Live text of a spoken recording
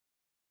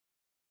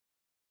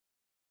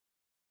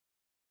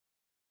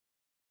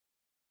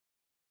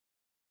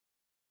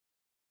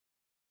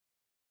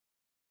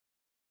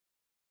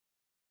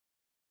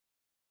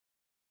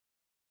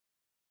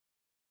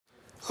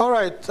All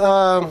right,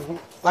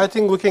 I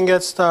think we can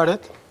get started.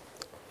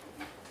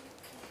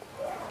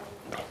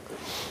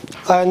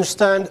 I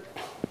understand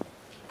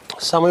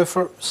some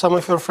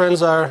of your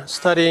friends are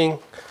studying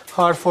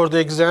hard for the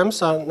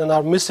exams and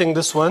are missing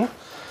this one.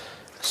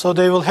 So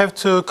they will have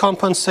to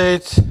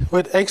compensate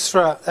with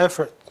extra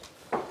effort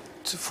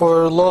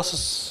for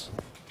losses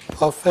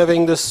of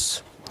having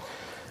this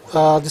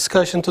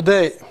discussion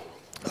today.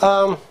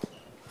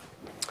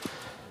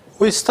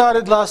 We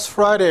started last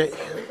Friday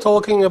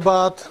talking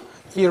about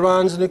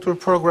Iran's nuclear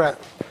program.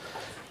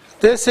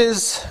 This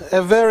is a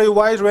very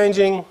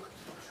wide-ranging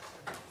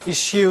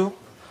issue,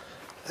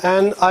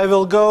 and I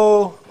will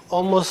go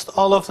almost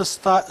all of the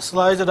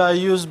slides that I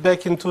used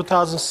back in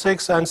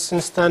 2006, and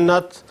since then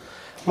not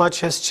much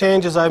has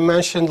changed, as I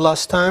mentioned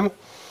last time.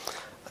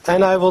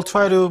 And I will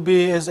try to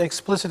be as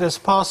explicit as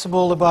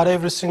possible about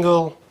every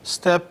single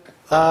step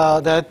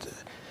that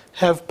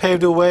have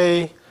paved the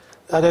way,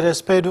 that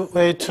has paved the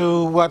way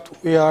to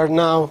what we are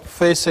now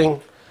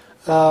facing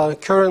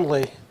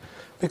currently,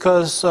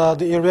 because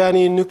the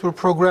Iranian nuclear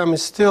program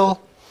is still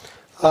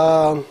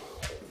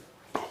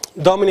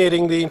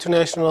dominating the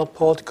international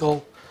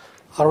political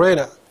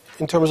arena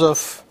in terms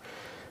of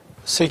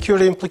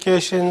security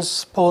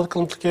implications,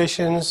 political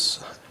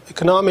implications,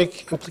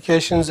 economic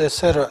implications,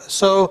 etc.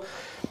 So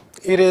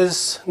it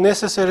is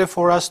necessary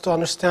for us to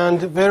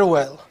understand very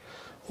well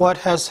what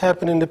has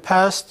happened in the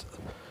past,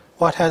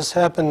 what has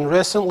happened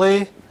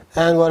recently,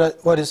 and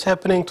what is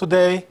happening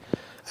today,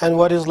 and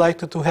what is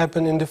likely to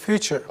happen in the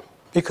future.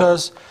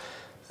 Because,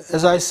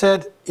 as I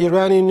said,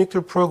 Iranian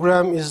nuclear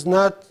program is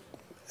not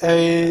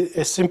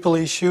a simple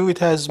issue. It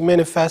has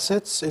many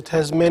facets, it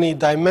has many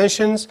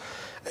dimensions,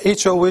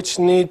 each of which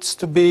needs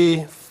to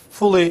be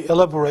fully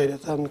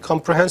elaborated and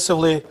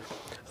comprehensively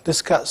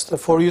discussed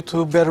for you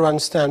to better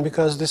understand,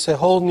 because this is a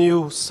whole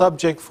new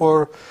subject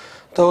for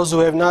those who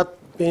have not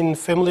been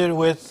familiar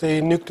with the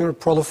nuclear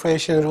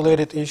proliferation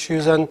related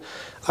issues, and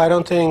I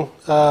don't think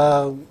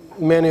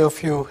many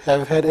of you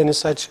have had any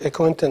such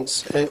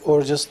acquaintance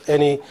or just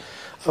any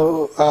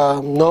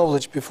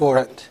knowledge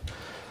beforehand.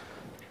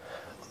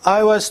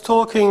 I was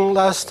talking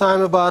last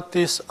time about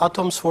this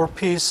Atoms for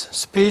Peace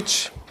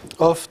speech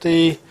of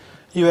the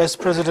US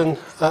President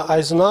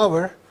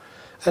Eisenhower,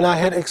 and I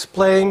had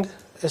explained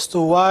as to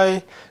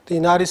why the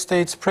United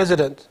States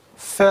President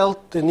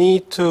felt the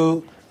need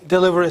to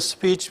deliver a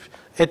speech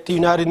at the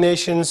United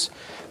Nations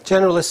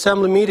General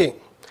Assembly meeting.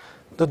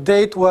 The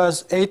date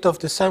was 8th of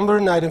December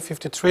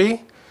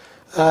 1953,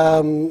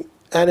 and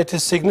it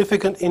is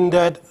significant in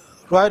that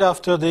right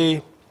after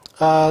the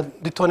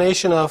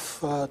detonation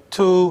of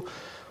two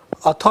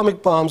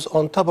atomic bombs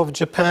on top of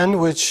Japan,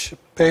 which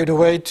paved the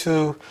way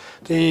to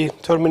the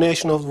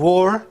termination of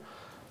war,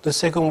 the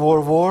Second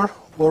World War,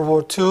 World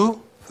War II,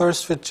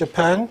 first with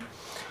Japan,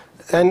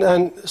 and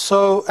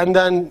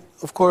then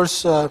of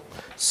course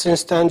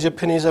since then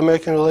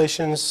Japanese-American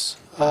relations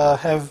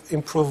have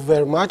improved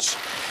very much,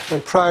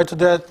 and prior to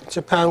that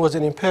Japan was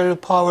an imperial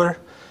power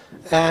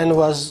and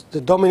was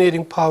the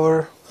dominating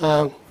power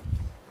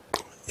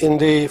in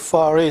the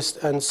Far East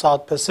and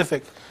South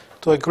Pacific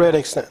to a great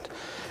extent.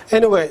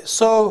 Anyway,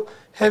 so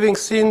having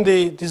seen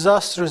the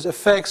disastrous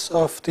effects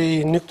of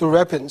the nuclear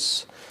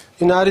weapons,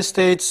 the United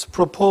States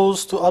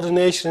proposed to other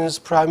nations,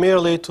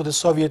 primarily to the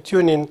Soviet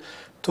Union,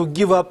 to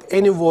give up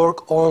any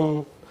work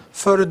on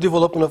further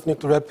development of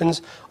nuclear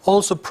weapons,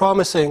 also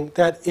promising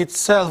that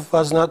itself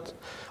was not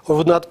or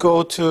would not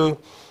go to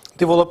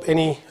develop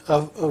any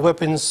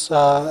weapons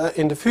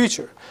in the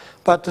future.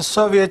 But the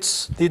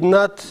Soviets did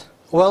not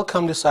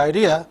welcome this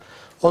idea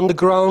on the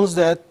grounds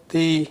that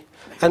they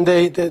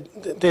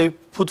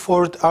put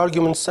forward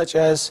arguments such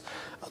as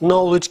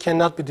knowledge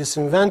cannot be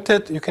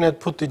disinvented, you cannot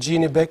put the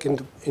genie back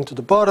into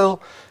the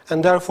bottle,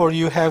 and therefore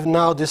you have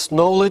now this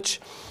knowledge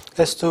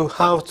as to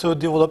how to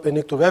develop a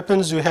nuclear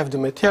weapons. You have the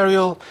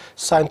material,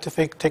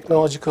 scientific,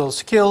 technological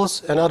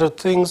skills, and other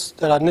things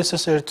that are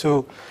necessary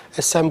to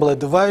assemble a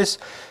device.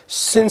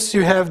 Since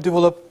you have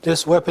developed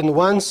this weapon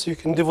once, you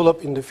can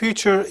develop in the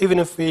future, even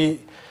if we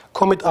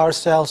commit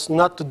ourselves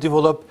not to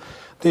develop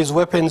these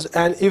weapons,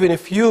 and even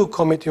if you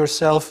commit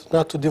yourself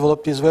not to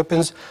develop these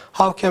weapons,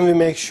 how can we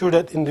make sure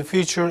that in the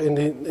future, in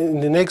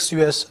the next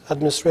US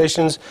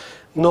administrations,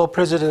 no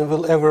president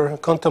will ever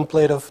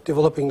contemplate of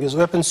developing these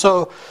weapons?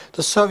 So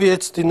the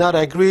Soviets did not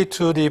agree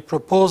to the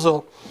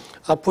proposal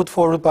put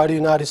forward by the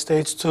United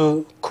States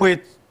to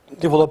quit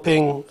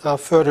developing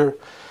further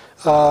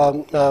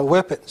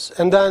weapons.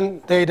 And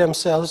then they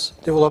themselves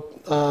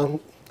developed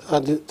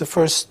the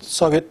first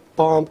Soviet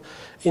bomb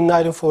in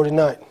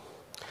 1949.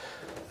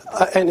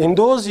 And in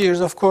those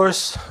years, of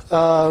course,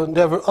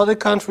 there were other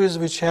countries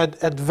which had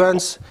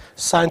advanced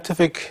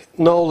scientific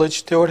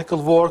knowledge,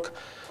 theoretical work,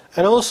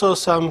 and also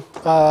some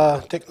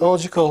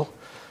technological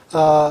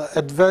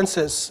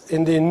advances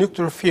in the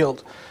nuclear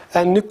field.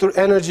 And nuclear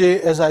energy,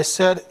 as I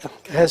said,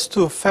 has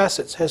two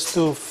facets, has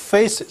two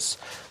faces,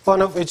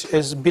 one of which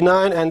is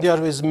benign and the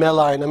other is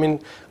malign. I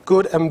mean,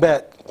 good and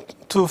bad,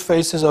 two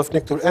faces of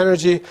nuclear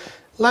energy.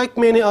 like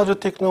many other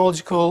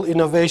technological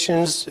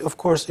innovations, of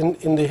course,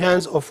 in the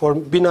hands of for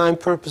benign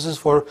purposes,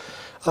 for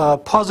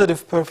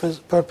positive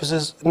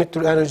purposes,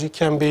 nuclear energy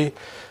can be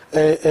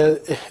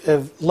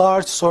a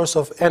large source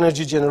of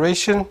energy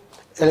generation,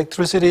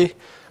 electricity.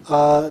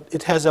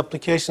 It has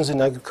applications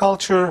in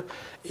agriculture,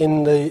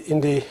 in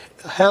the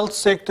health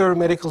sector,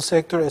 medical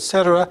sector,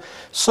 etc.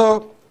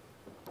 So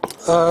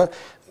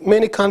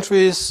many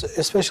countries,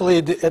 especially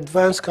the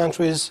advanced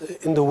countries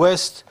in the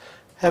West,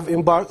 have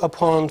embarked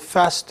upon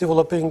fast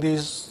developing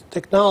these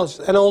technologies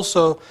and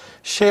also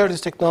share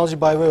this technology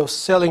by way of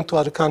selling to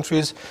other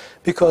countries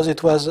because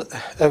it was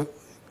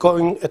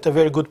going at a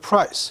very good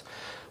price.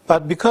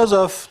 But because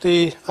of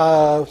the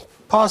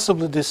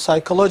possibly the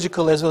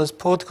psychological as well as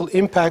political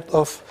impact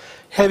of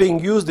having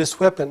used this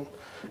weapon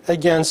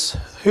against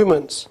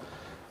humans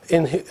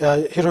in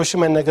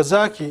Hiroshima and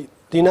Nagasaki,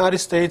 the United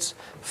States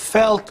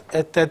felt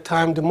at that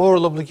time the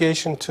moral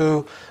obligation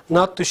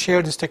not to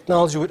share this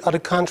technology with other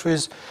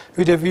countries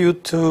with a view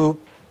to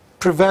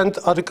prevent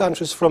other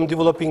countries from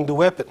developing the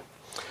weapon.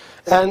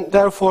 And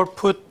therefore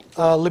put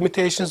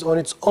limitations on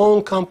its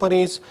own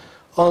companies,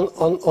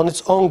 on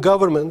its own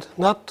government,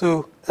 not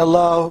to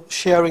allow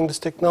sharing this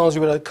technology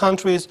with other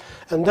countries.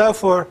 And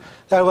therefore,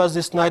 there was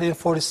this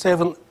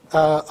 1947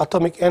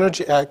 Atomic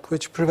Energy Act,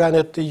 which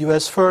prevented the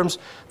U.S. firms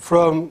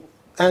from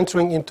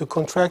entering into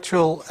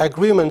contractual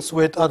agreements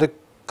with other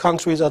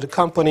countries, other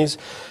companies,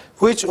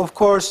 which of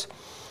course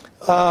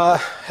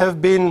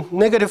have been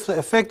negatively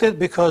affected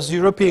because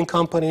European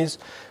companies,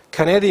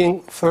 Canadian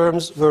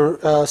firms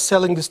were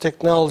selling this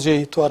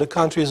technology to other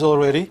countries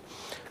already.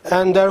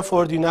 And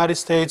therefore the United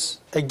States,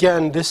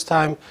 again this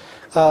time,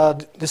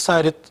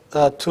 decided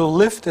to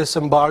lift this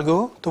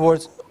embargo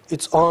towards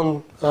its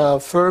own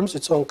firms,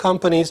 its own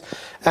companies,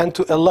 and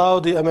to allow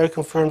the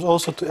American firms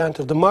also to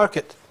enter the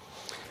market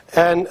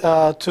and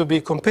to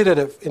be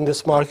competitive in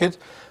this market.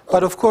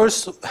 But of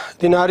course,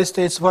 the United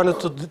States wanted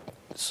to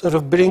sort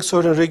of bring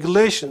certain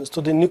regulations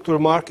to the nuclear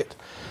market.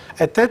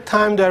 At that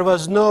time, there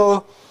was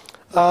no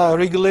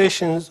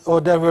regulations,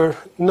 or there were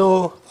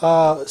no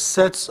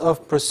sets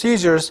of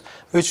procedures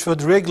which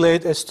would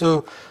regulate as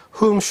to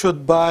whom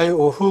should buy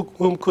or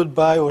whom could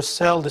buy or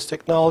sell this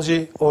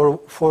technology or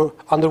for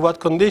under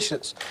what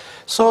conditions.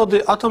 So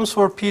the Atoms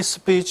for Peace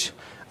speech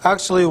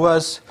actually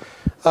was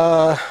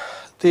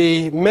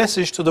the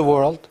message to the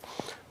world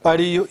by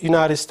the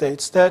United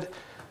States that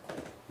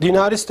the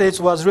United States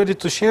was ready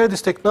to share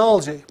this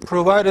technology,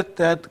 provided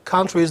that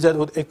countries that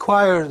would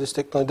acquire this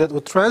technology, that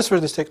would transfer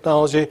this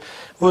technology,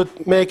 would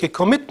make a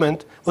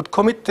commitment, would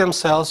commit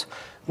themselves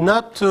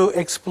not to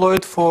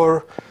exploit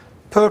for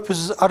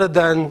purposes other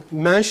than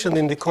mentioned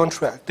in the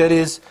contract. That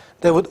is,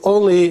 they would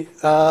only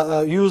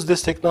use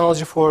this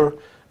technology for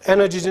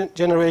energy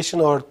generation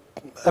or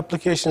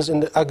applications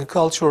in the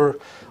agriculture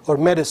or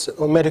medicine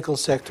or medical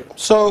sector.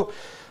 So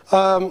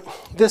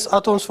this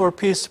Atoms for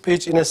Peace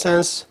speech, in a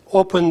sense,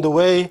 opened the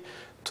way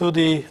to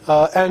the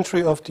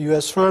entry of the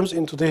U.S. firms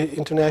into the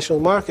international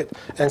market.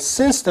 And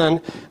since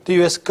then, the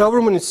U.S.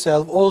 government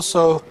itself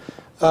also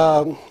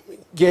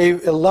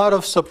gave a lot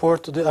of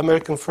support to the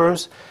American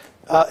firms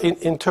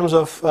in terms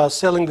of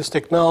selling this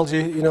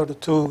technology in order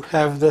to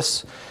have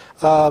this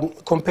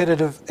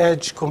competitive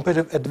edge,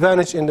 competitive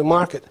advantage in the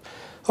market.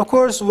 Of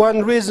course,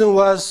 one reason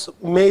was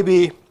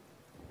maybe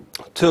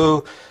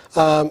to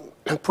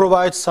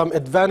provide some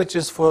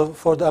advantages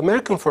for the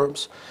American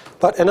firms.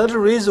 But another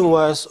reason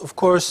was, of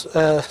course,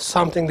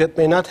 something that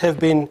may not have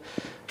been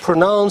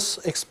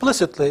pronounced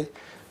explicitly,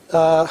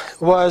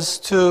 was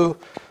to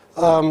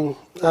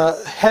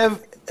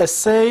have a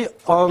say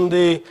on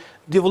the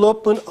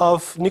development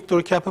of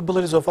nuclear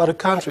capabilities of other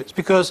countries.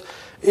 Because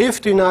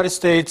if the United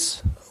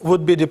States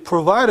would be the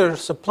provider,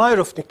 supplier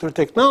of nuclear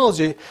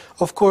technology,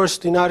 of course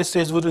the United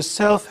States would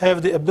itself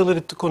have the ability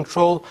to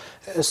control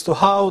as to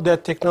how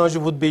that technology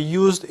would be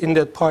used in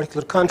that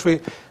particular country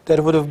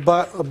that would have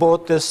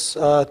bought this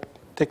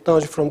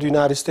technology from the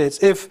United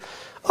States. If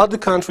other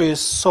countries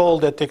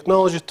sold that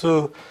technology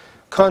to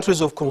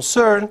countries of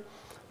concern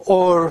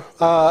or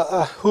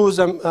whose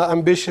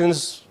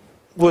ambitions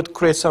would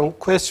create some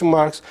question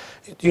marks,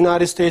 the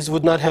United States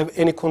would not have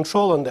any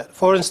control on that.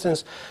 For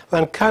instance,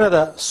 when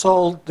Canada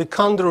sold the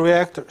Condor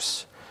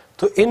reactors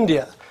to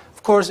India,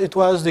 of course it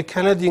was the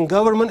Canadian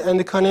government and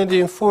the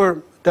Canadian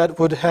firm that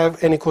would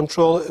have any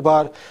control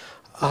about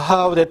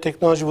how that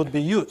technology would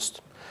be used.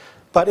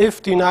 But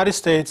if the United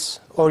States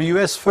or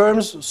U.S.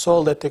 firms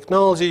sold that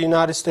technology, the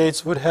United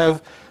States would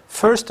have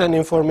first-hand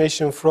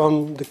information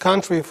from the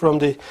country, from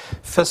the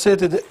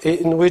facility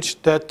in which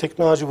that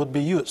technology would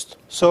be used.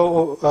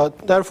 So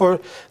therefore,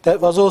 that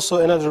was also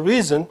another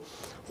reason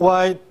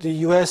why the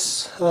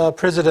U.S.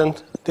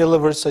 President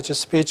delivered such a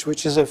speech,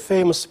 which is a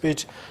famous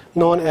speech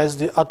known as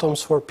the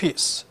Atoms for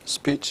Peace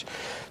speech.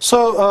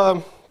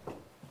 So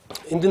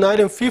in the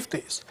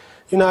 1950s,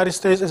 the United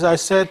States, as I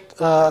said,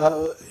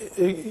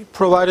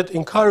 provided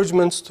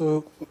encouragements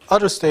to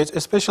other states,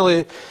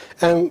 especially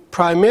and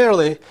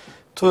primarily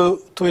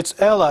to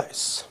its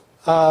allies,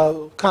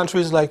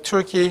 countries like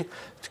Turkey,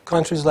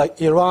 countries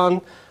like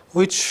Iran,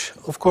 which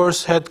of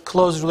course had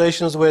close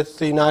relations with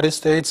the United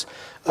States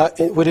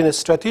within a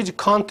strategic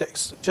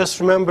context. Just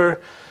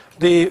remember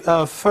the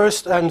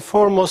first and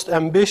foremost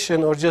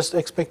ambition or just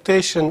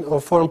expectation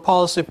or foreign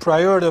policy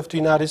priority of the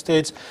United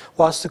States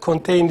was to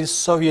contain the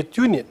Soviet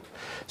Union.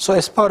 So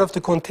as part of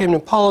the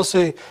containment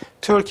policy,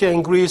 Turkey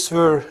and Greece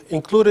were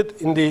included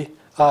in the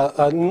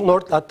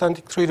North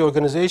Atlantic Treaty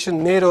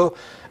Organization, NATO,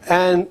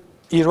 and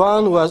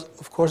Iran was,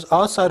 of course,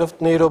 outside of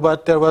NATO,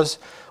 but there was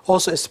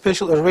also a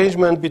special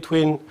arrangement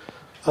between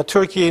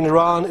Turkey and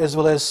Iran, as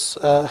well as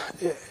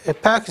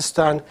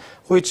Pakistan,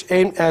 which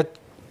aimed at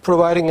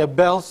providing a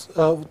belt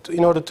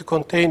in order to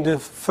contain the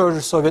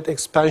further Soviet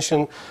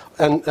expansion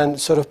and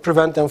sort of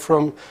prevent them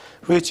from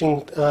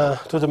reaching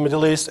to the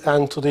Middle East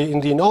and to the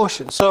Indian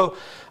Ocean. So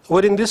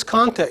within this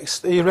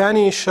context, the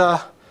Iranian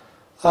Shah,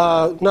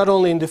 not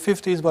only in the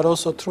 50s, but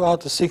also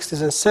throughout the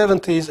 60s and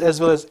 70s, as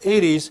well as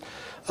 80s,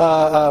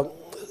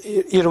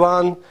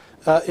 Iran,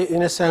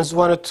 in a sense,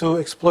 wanted to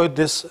exploit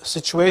this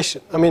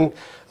situation. I mean,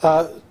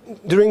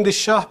 during the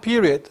Shah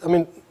period, I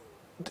mean,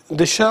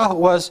 the Shah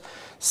was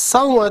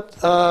somewhat,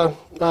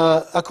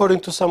 according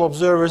to some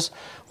observers,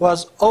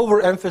 was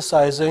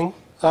overemphasizing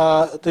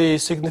the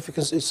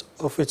significance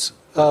of its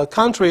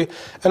country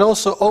and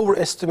also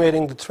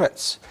overestimating the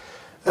threats.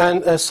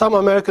 And some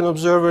American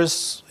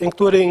observers,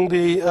 including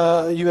the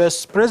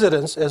US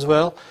presidents as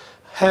well,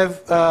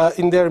 have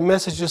in their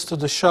messages to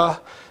the Shah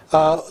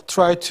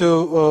tried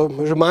to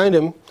remind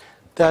him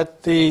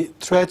that the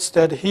threats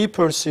that he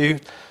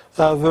perceived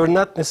were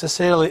not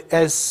necessarily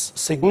as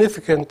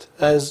significant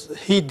as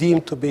he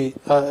deemed to be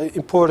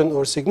important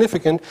or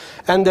significant,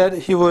 and that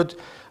he would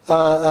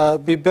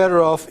be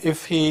better off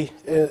if he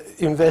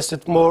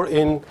invested more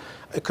in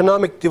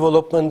economic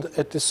development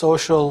at the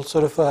social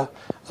sort of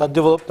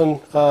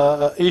development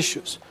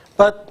issues.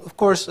 But of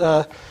course,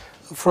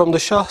 from the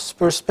Shah's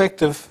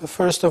perspective,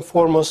 first and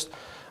foremost,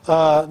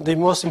 the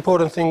most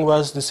important thing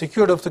was the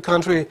security of the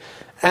country,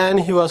 and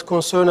he was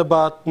concerned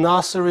about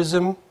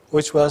Nasserism,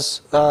 which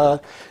was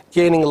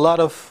gaining a lot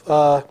of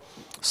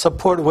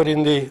support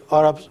within the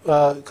Arab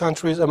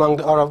countries, among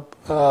the Arab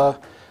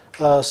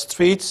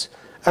streets.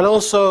 And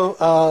also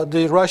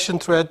the Russian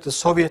threat, the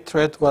Soviet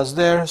threat was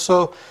there.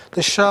 So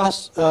the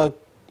Shah's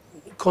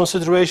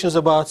considerations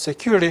about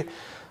security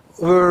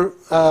were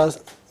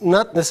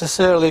not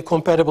necessarily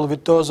compatible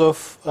with those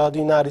of the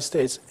United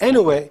States.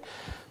 Anyway,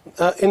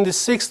 in the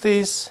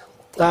 60s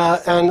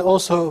and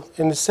also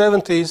in the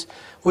 70s,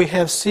 we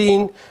have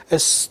seen a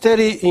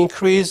steady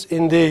increase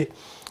in the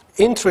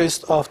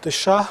interest of the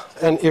Shah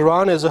and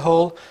Iran as a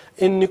whole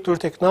in nuclear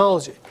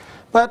technology.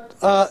 But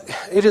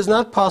it is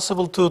not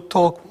possible to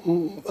talk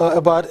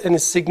about any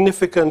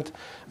significant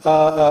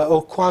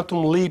or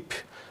quantum leap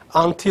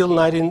until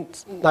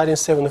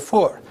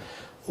 1974.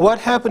 What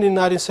happened in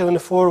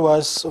 1974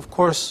 was, of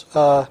course,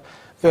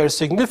 very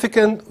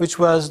significant, which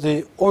was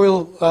the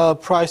oil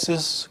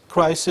prices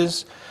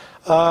crisis,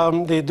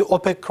 the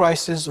OPEC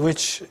crisis,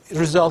 which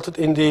resulted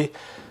in the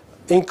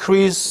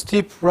increased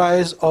steep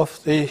rise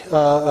of the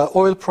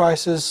oil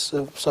prices,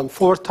 some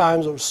 4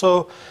 times or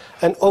so.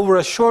 And over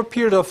a short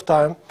period of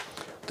time,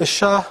 the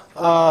Shah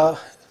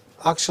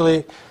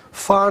actually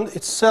found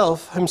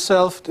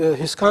himself,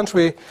 his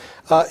country,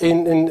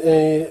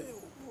 in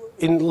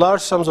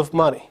large sums of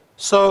money.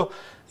 So,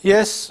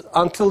 yes,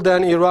 until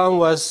then, Iran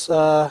was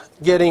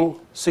getting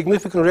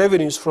significant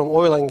revenues from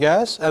oil and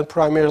gas, and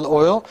primarily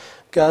oil.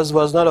 Gas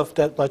was not of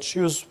that much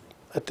use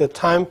at that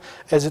time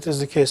as it is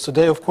the case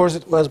today. Of course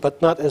it was,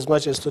 but not as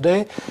much as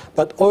today.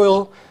 But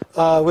oil,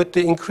 with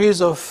the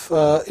increase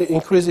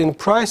in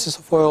prices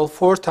of oil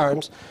 4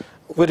 times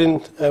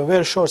within a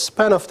very short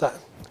span of time,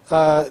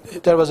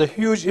 there was a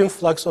huge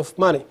influx of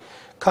money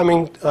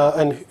coming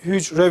and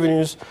huge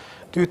revenues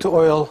due to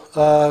oil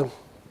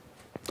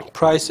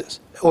prices,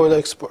 oil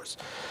exports.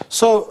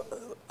 So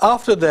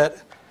after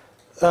that,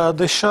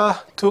 the Shah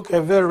took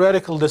a very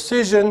radical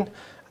decision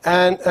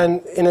and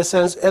in a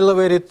sense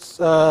elevated,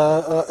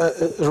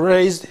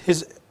 raised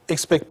his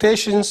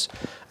expectations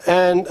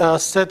and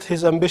set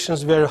his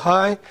ambitions very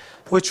high,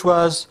 which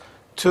was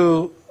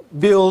to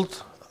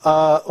build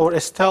or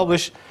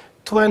establish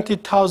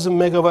 20,000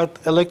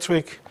 megawatt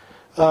electric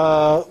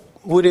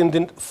within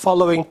the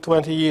following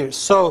 20 years.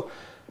 So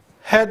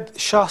had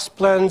Shah's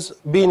plans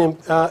been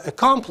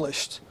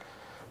accomplished,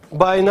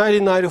 by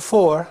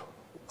 1994,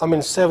 I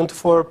mean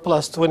 74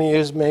 plus 20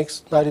 years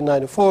makes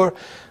 1994,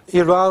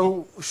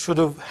 Iran should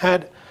have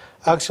had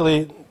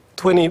actually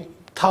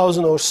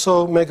 20,000 or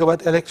so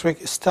megawatt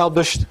electric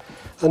established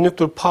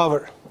nuclear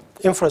power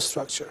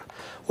infrastructure.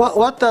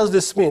 What does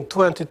this mean?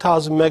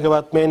 20,000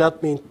 megawatt may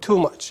not mean too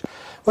much.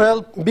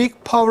 Well,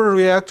 big power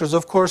reactors,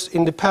 of course,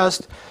 in the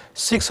past,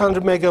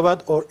 600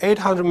 megawatt or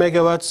 800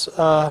 megawatts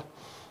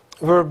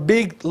were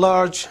big,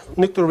 large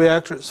nuclear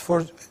reactors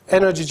for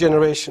energy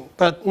generation.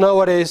 But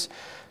nowadays,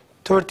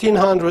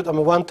 1,300,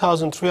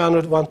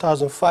 1,300,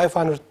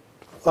 1,500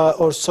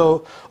 or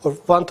so, or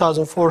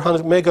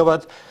 1,400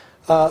 megawatt,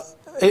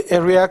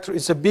 a reactor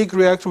is a big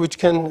reactor which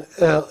can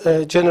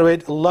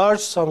generate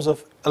large sums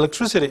of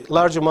electricity,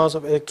 large amounts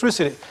of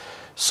electricity.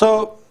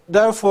 So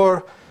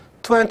therefore,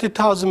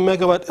 20,000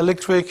 megawatt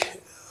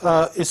electric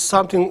is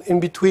something in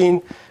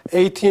between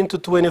 18 to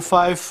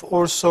 25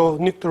 or so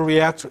nuclear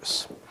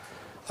reactors.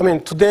 I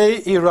mean,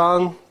 today,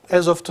 Iran,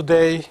 as of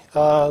today,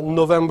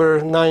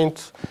 November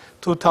 9th,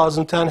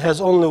 2010, has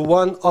only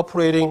one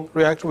operating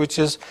reactor, which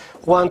is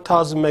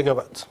 1,000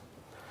 megawatt.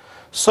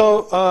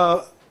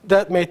 So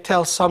that may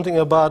tell something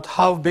about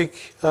how big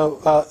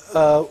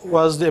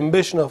was the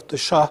ambition of the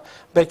Shah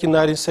back in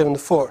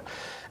 1974.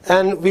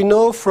 And we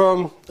know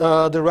from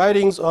the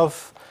writings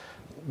of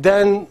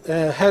then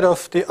head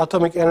of the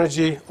Atomic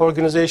Energy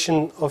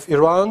Organization of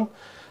Iran,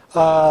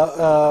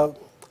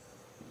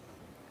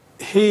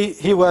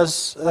 he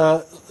was,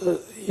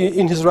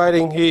 in his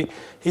writing,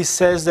 he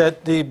says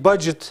that the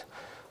budget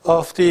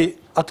of the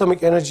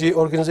Atomic Energy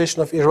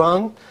Organization of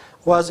Iran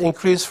was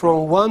increased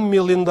from $1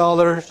 million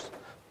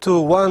to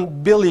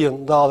 $1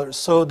 billion.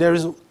 So there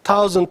is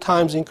 1,000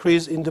 times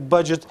increase in the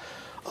budget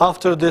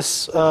after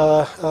this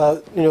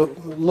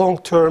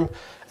long-term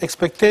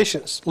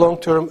expectations,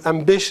 long-term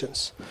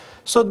ambitions.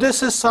 So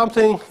this is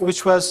something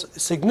which was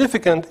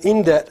significant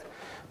in that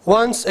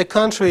once a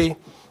country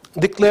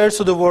declares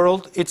to the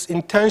world its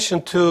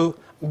intention to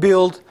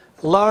build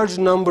a large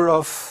number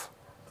of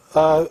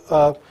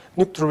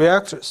nuclear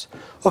reactors,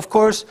 of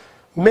course,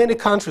 many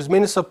countries,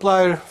 many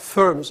supplier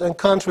firms and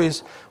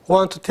countries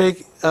want to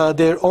take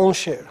their own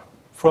share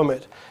from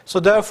it. So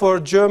therefore,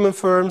 German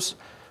firms,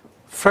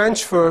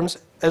 French firms,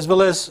 as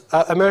well as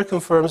American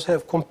firms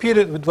have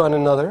competed with one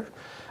another,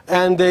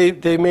 and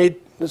they made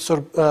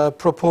sort of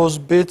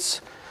proposed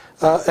bids,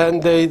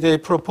 and they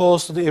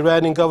proposed to the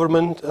Iranian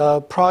government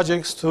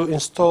projects to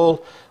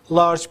install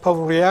large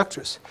power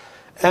reactors.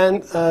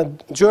 And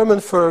German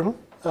firm,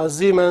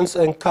 Siemens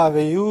and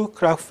KWU,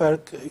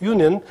 Kraftwerk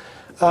Union,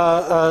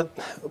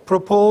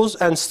 proposed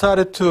and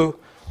started to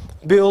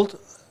build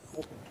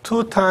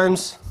 2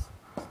 times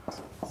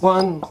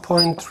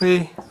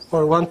 1.3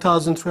 or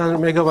 1,300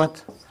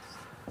 megawatt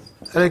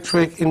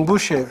electric in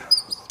Bushehr.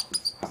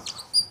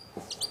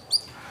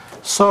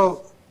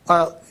 So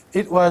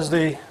it was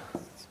the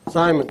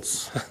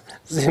Siemens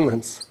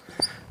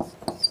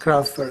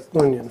Kraftwerk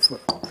Union firm.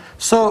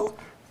 So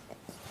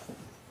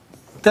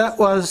that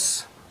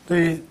was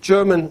the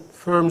German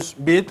firm's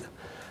bid,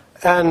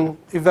 and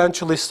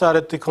eventually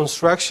started the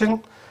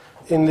construction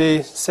in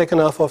the second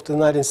half of the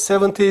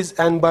 1970s.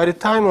 And by the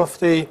time of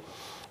the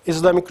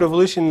Islamic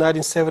Revolution in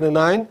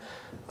 1979,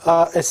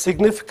 a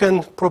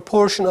significant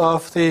proportion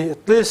of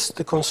at least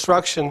the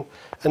construction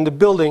and the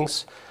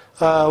buildings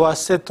was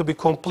said to be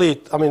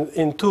complete. I mean,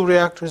 in 2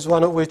 reactors,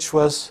 one of which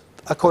was,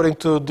 according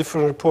to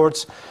different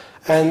reports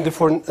and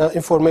different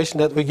information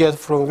that we get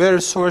from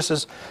various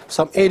sources,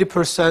 some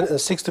 80% and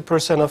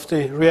 60% of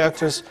the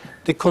reactors,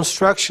 the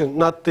construction,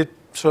 not the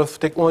sort of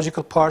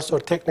technological parts or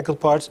technical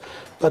parts,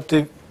 but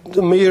the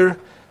mere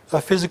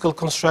physical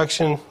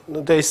construction,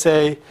 they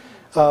say,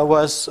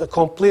 was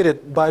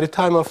completed by the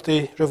time of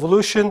the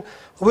revolution,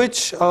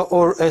 which,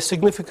 or a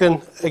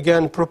significant,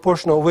 again,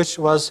 proportion of which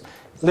was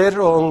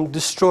later on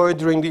destroyed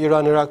during the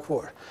Iran-Iraq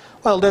War.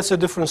 Well, that's a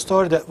different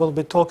story that we'll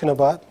be talking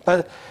about.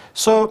 But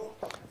so,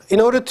 in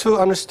order to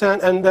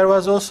understand, and there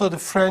was also the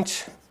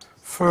French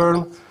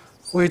firm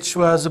which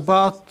was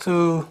about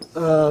to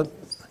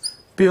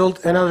build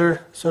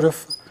another sort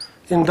of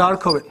in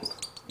Darkovin,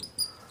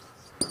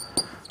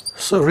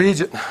 so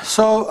region.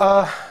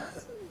 So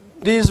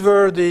these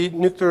were the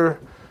nuclear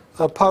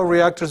power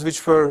reactors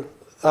which were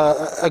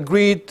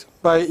agreed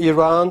by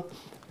Iran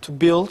to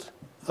build,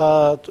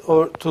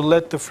 or to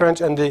let the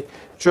French and the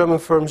German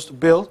firms to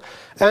build.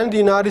 And the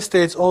United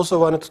States also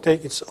wanted to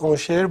take its own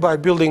share by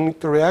building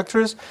nuclear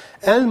reactors,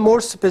 and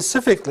more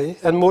specifically,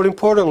 and more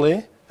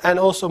importantly, and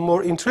also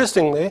more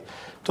interestingly,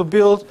 to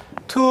build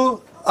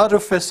 2 other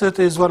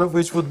facilities, one of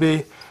which would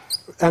be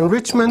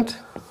enrichment,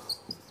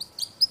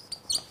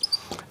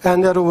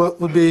 and the other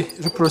would be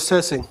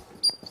reprocessing.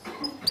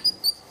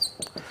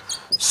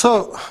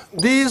 So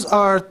these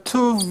are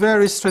 2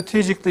 very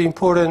strategically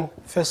important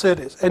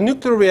facilities. A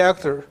nuclear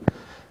reactor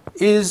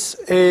is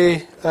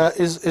a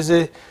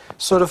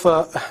sort of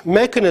a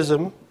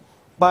mechanism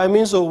by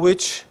means of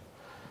which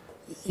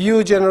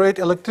you generate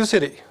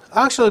electricity.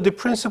 Actually, the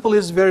principle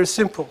is very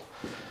simple.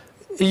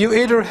 You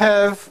either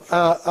have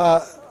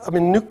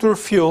nuclear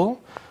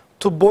fuel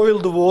to boil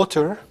the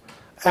water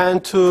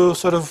and to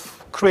sort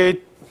of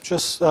create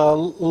just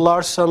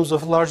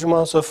large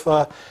amounts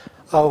of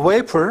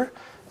vapor,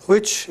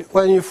 which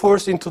when you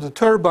force into the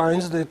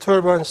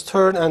turbines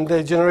turn and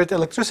they generate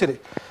electricity.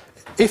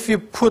 If you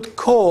put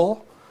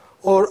coal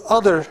or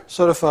other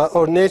sort of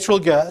or natural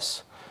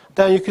gas,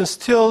 then you can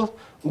still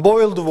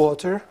boil the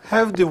water,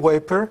 have the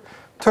vapor,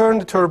 turn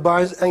the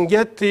turbines, and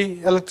get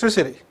the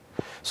electricity.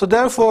 So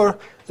therefore,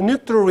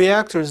 nuclear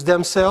reactors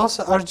themselves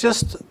are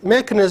just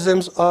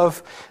mechanisms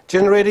of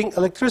generating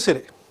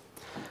electricity.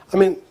 I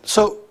mean,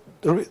 so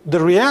the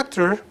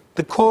reactor,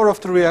 the core of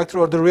the reactor,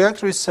 or the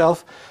reactor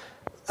itself,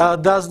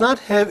 does not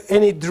have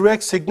any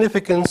direct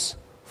significance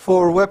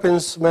for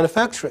weapons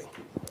manufacturing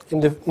in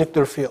the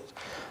nuclear field.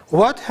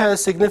 What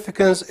has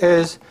significance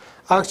is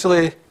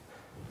actually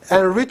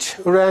enriched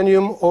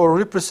uranium or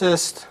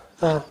reprocessed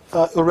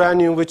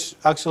uranium, which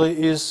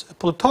actually is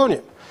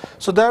plutonium.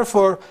 So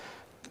therefore,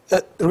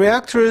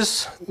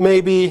 reactors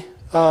may be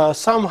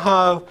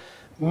somehow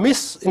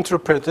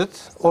misinterpreted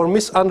or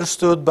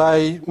misunderstood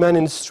by men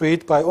in the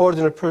street, by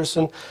ordinary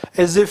person,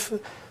 as if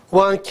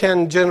one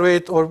can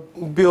generate or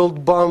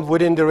build bomb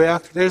within the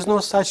reactor. There's no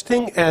such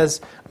thing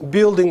as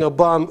building a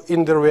bomb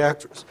in the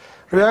reactors.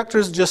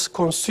 Reactors just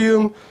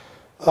consume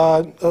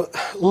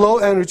low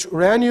enriched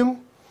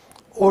uranium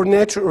or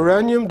natural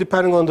uranium,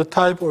 depending on the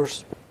type or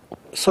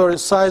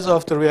size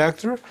of the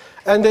reactor,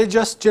 and they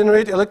just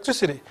generate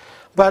electricity.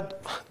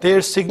 But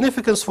their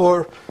significance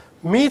for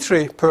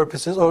military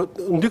purposes or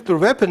nuclear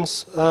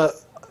weapons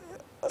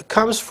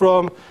comes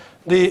from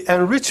the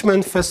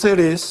enrichment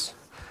facilities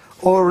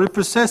or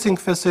reprocessing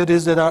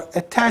facilities that are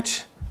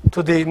attached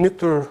to the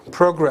nuclear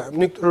program,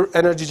 nuclear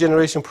energy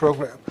generation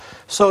program.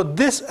 So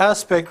this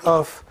aspect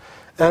of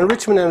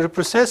enrichment and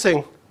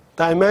reprocessing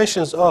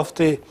dimensions of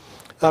the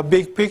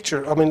big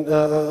picture, I mean,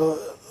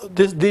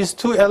 these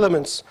two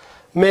elements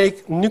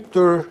make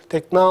nuclear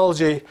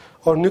technology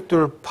or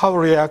nuclear power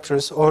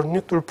reactors or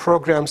nuclear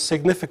programs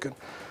significant.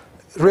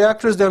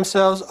 Reactors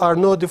themselves are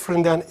no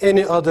different than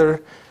any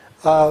other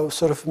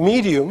sort of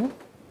medium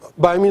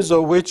by means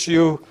of which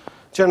you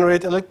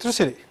generate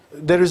electricity.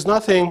 There is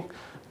nothing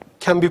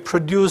can be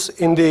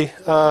produced in the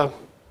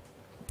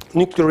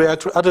nuclear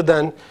reactor other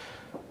than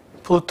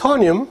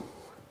plutonium,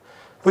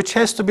 which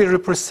has to be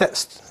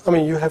reprocessed. I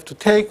mean, you have to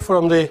take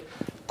from the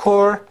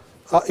core,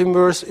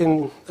 immerse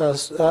in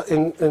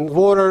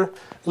water,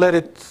 let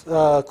it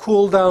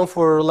cool down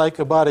for like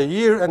about a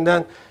year, and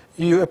then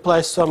you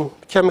apply some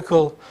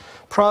chemical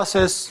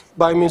process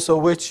by means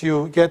of which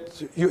you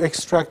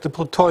extract the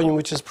plutonium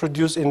which is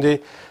produced in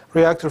the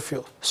reactor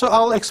field. So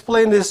I'll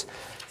explain this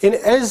in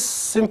as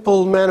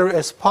simple manner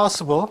as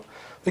possible,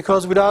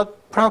 because without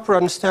proper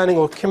understanding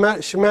or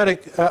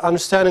schematic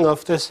understanding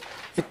of this,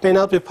 it may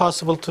not be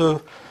possible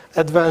to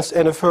advance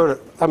any further.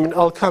 I mean,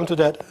 I'll come to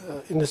that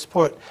in this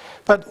point.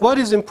 But what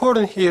is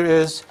important here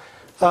is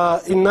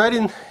in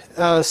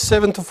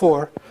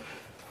 1974,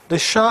 the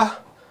Shah,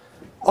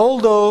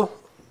 although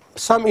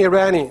some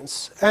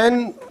Iranians,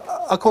 and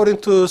according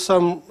to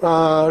some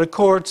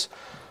records,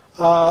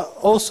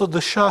 also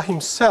the Shah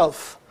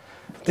himself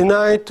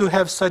denied to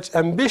have such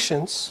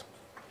ambitions.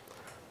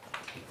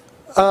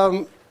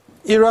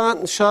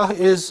 Iran Shah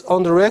is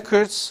on the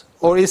records,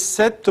 or is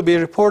said to be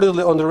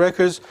reportedly on the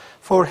records,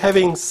 for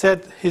having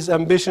set his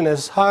ambition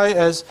as high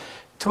as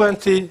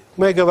 20,000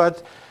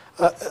 megawatt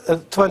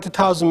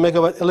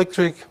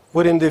electric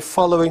within the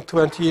following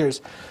 20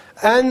 years.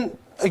 And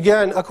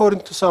again,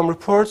 according to some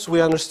reports, we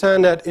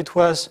understand that it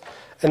was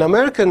an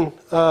American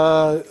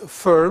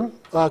firm,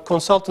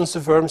 consultancy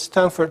firm,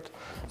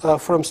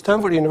 from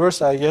Stanford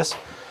University, I guess,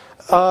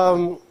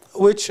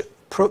 which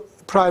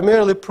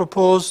primarily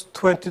proposed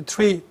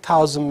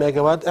 23,000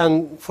 megawatt,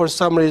 and for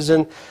some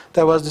reason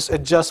there was this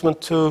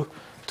adjustment to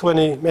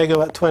 20,000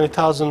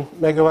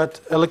 megawatt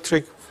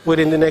electric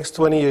within the next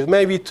 20 years,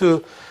 maybe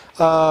to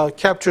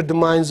capture the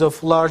minds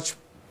of large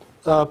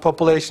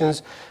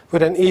populations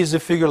with an easy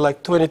figure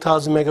like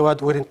 20,000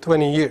 megawatt within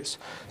 20 years.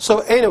 So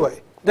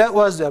anyway, that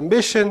was the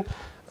ambition.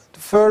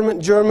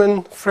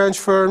 German, French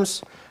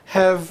firms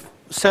have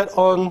set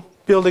on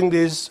building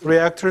these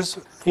reactors.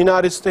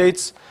 United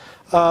States,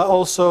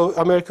 also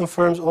American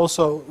firms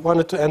also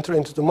wanted to enter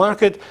into the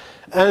market.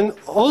 And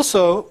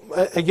also,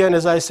 again,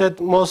 as I said,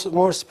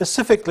 more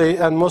specifically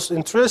and most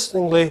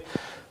interestingly,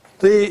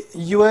 the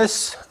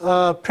US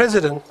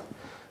President,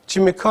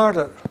 Jimmy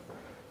Carter,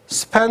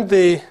 spent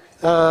the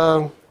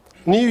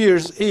New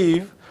Year's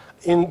Eve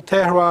in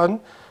Tehran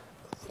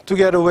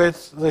together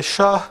with the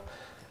Shah,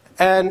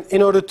 and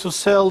in order to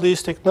sell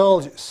these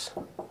technologies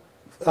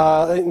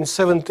in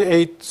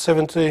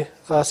 77,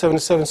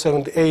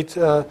 78,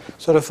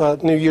 sort of a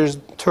New Year's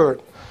turn.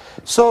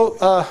 So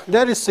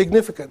that is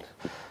significant.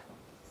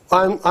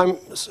 I'm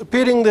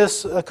repeating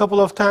this a couple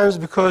of times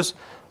because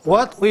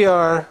what we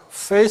are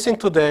facing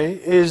today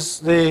is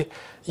the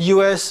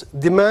US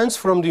demands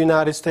from the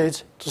United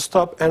States to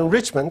stop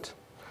enrichment.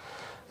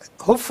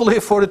 Hopefully,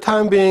 for the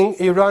time being,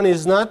 Iran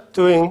is not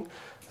doing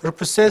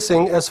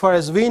reprocessing as far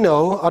as we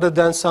know, other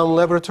than some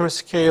laboratory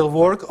scale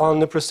work on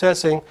the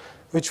processing,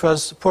 which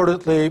was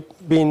reportedly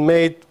being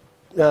made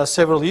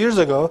several years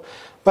ago.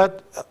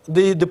 But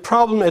the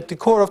problem, at the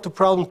core of the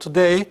problem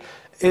today,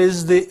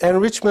 is the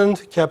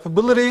enrichment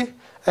capability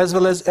as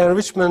well as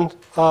enrichment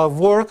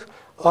work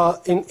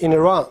in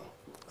Iran,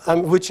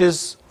 which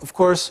is, of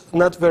course,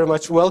 not very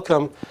much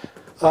welcome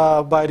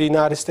by the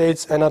United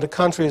States and other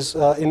countries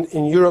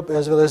in Europe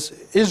as well as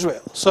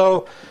Israel.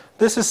 So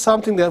this is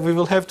something that we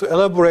will have to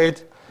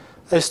elaborate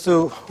as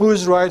to who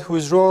is right, who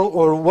is wrong,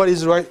 or what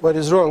is right, what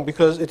is wrong,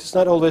 because it is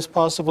not always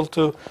possible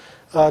to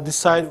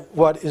decide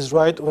what is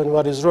right and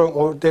what is wrong,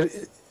 or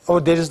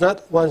there is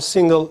not one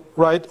single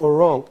right or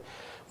wrong,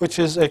 which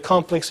is a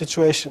complex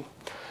situation.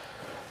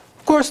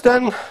 Of course,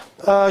 then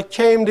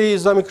came the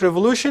Islamic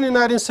Revolution in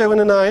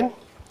 1979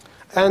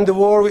 and the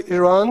war with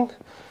Iran.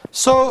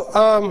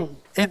 So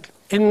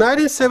in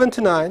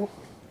 1979,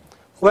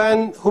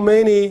 when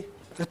Khomeini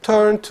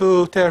returned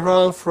to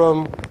Tehran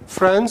from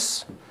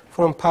France,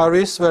 from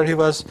Paris, where he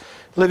was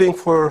living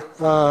for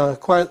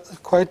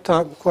quite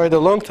a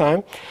long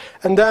time,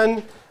 and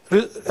then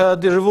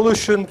the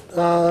revolution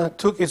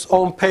took its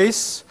own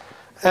pace,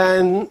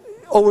 and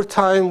over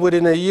time,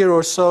 within a year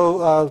or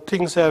so,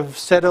 things have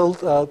settled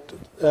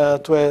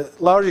to a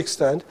large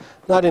extent,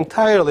 not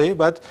entirely,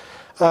 but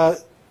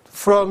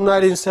from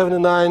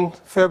 1979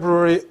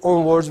 February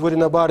onwards,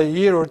 within about a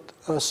year or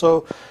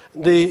so,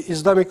 the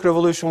Islamic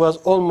Revolution was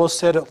almost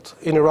settled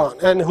in Iran,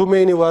 and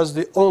Khomeini was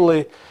the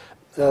only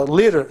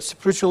leader,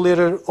 spiritual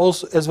leader,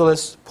 also as well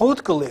as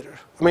political leader.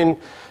 I mean,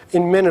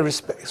 in many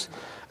respects.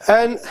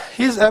 And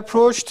his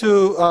approach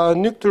to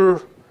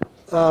nuclear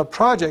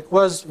project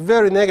was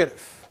very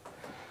negative.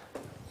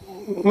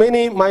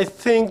 Many might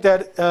think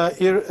that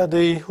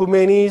the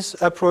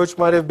Khomeini's approach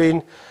might have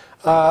been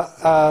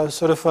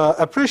sort of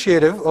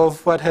appreciative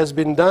of what has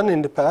been done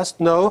in the past.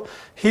 No,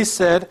 he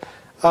said,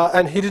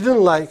 and he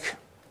didn't like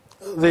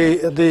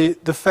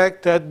the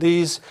fact that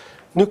these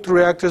nuclear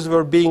reactors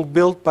were being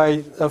built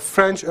by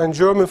French and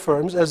German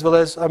firms, as well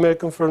as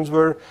American firms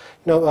were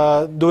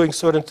doing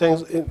certain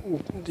things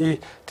in the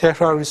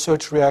Tehran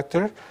research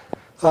reactor.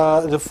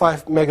 The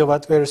 5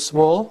 megawatt, very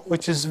small,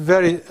 which is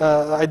very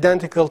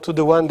identical to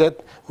the one that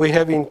we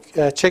have in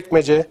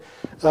Çekmece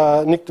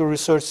Nuclear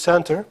Research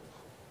Center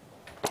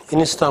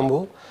in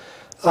Istanbul,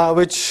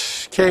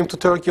 which came to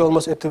Turkey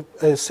almost at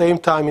the same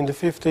time in the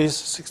 50s,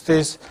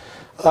 60s,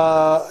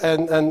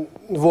 and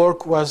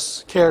work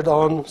was carried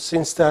on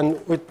since then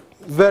with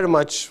very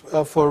much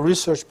for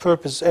research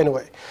purpose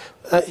anyway.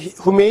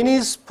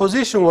 Khomeini's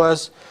position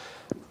was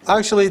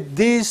actually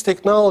these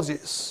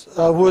technologies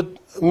would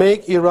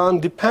make Iran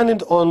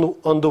dependent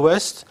on the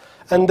West,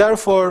 and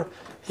therefore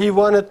he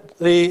wanted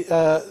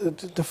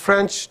the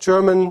French,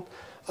 German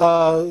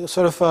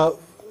sort of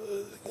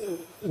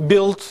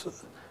built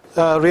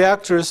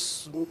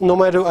reactors, no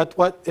matter at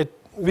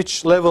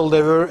which level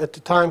they were at the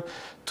time,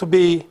 to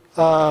be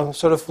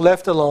sort of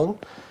left alone.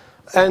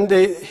 And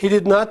he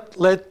did not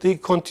let the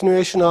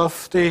continuation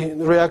of the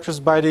reactors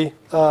by the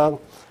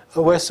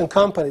Western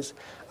companies.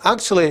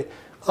 Actually,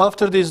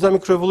 after the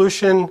Islamic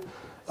Revolution,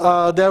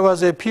 there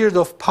was a period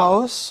of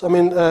pause. I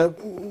mean,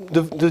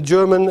 the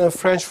German and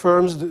French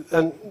firms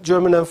and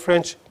German and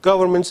French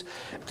governments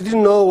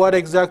didn't know what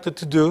exactly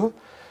to do.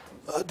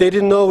 They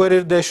didn't know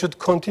whether they should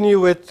continue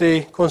with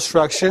the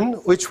construction,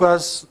 which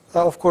was,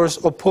 of course,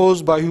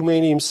 opposed by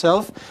Khomeini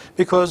himself,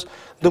 because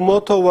the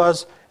motto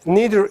was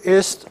neither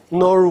East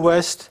nor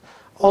West,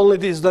 only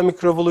the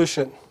Islamic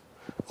Revolution,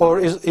 or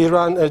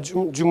Iranian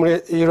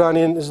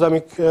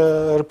Islamic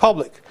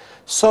Republic.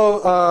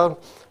 So,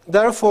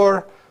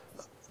 therefore,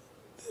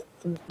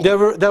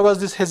 there was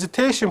this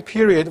hesitation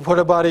period for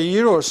about a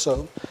year or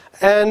so,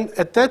 and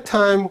at that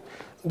time,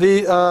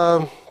 the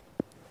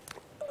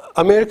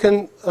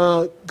American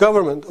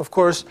government, of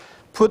course,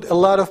 put a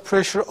lot of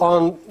pressure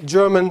on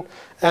German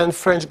and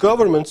French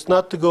governments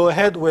not to go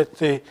ahead with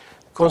the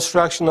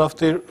construction of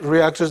the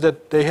reactors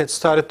that they had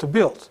started to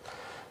build.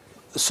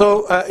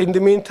 So, in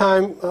the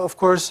meantime, of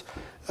course,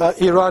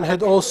 Iran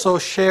had also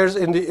shares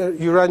in the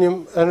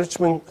uranium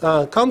enrichment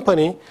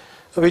company,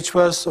 which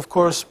was, of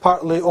course,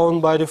 partly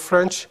owned by the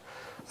French.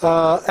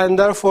 And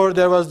therefore,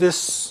 there was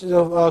this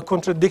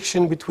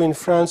contradiction between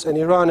France and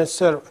Iran,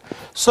 etc.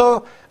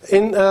 So,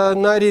 in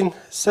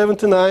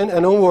 1979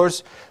 and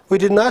onwards, we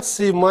did not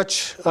see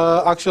much,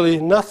 actually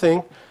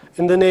nothing,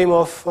 in the name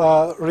of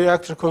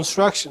reactor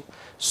construction.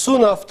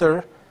 Soon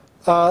after,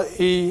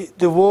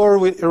 the war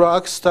with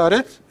Iraq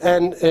started,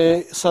 and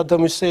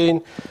Saddam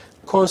Hussein,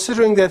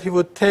 considering that he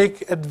would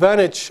take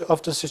advantage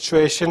of the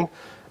situation,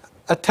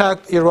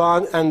 attacked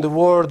Iran, and the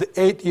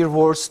 8-year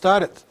war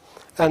started.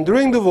 And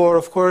during the war,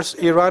 of course,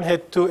 Iran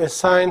had to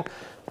assign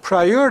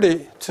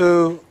priority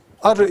to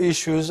other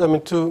issues, I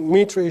mean, to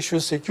military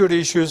issues, security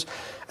issues.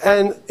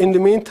 And in the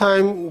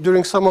meantime,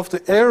 during some of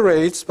the air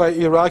raids by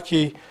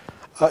Iraqi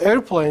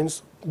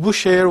airplanes,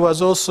 Bushehr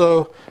was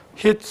also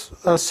hit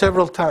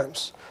several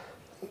times.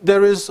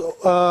 There is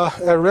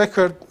a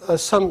record,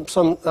 some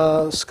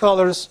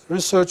scholars,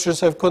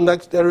 researchers have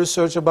conducted their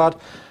research about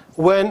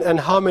when and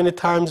how many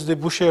times the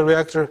Bushehr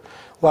reactor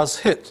was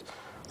hit.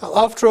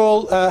 After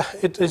all,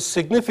 it is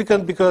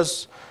significant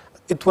because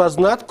it was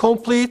not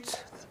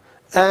complete,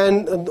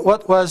 and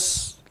what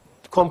was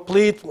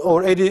complete,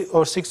 or 80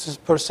 or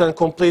 60%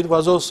 complete,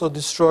 was also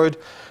destroyed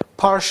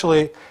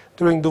partially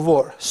during the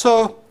war.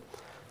 So,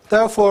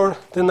 therefore,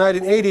 the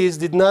 1980s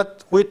did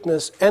not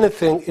witness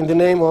anything in the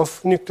name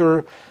of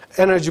nuclear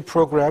energy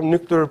program,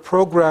 nuclear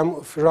program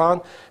of Iran,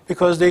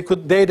 because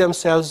they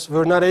themselves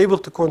were not able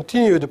to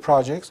continue the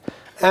projects,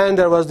 and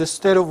there was the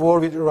state of war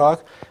with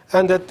Iraq,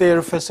 and that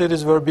their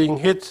facilities were being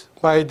hit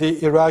by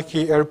the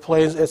Iraqi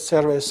airplanes,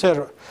 etc.,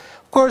 etc.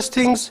 Of course,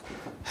 things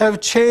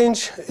have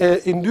changed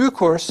in due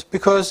course,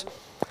 because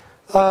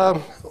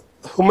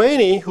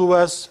Khomeini, who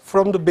was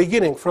from the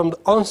beginning, from the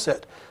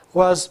onset,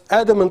 was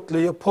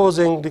adamantly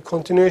opposing the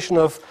continuation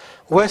of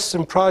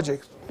Western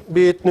projects,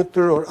 be it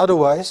nuclear or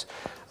otherwise,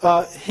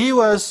 he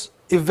was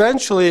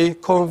eventually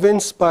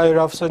convinced by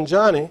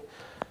Rafsanjani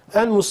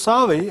and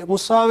Musavi.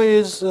 Musavi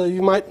is,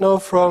 you might know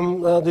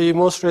from the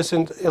most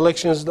recent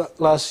elections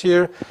last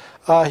year,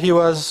 he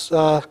was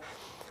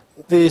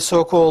the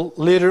so-called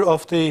leader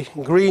of the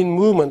Green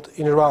movement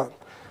in Iran.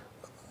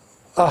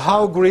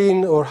 How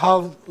green or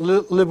how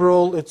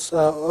liberal, it's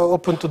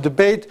open to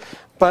debate,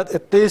 but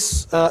at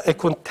least a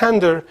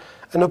contender,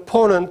 an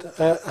opponent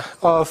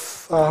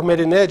of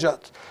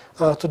Ahmadinejad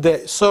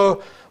today.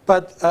 So,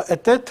 but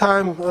at that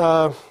time,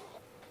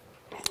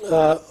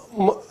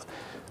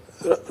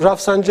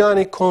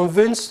 Rafsanjani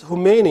convinced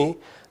Khomeini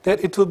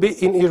that it would be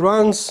in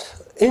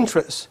Iran's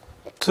interest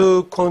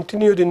to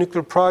continue the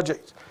nuclear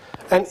project.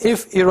 And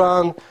if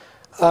Iran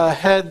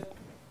had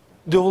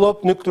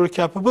developed nuclear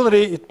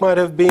capability, it might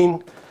have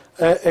been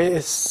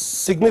a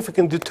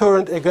significant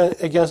deterrent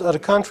against other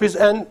countries.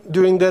 And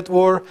during that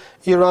war,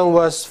 Iran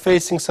was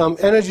facing some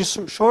energy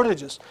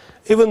shortages.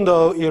 Even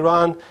though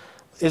Iran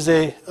is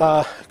a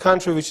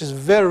country which is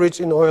very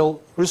rich in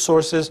oil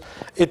resources,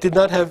 it did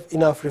not have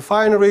enough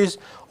refineries,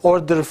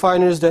 or the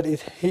refineries that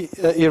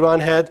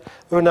Iran had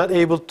were not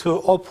able to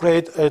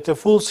operate at a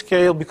full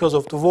scale because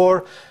of the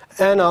war.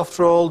 And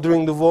after all,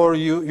 during the war,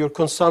 your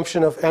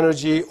consumption of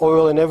energy,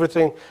 oil, and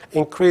everything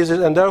increases.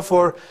 And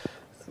therefore,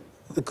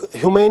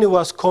 Khomeini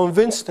was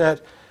convinced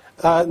that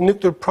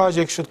nuclear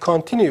projects should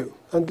continue.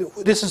 And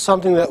this is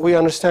something that we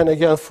understand,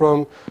 again,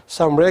 from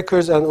some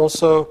records and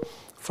also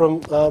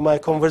from my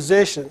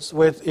conversations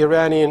with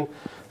Iranian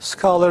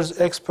scholars,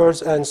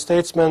 experts, and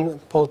statesmen,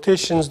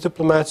 politicians,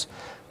 diplomats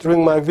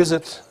during my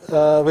visits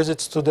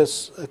to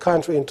this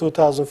country in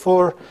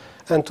 2004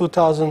 and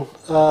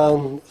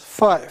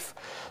 2005.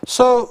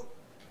 So,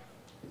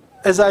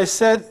 as I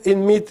said,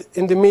 in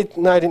the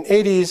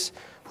mid-1980s,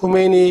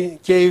 Khomeini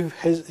gave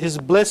his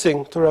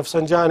blessing to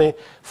Rafsanjani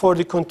for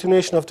the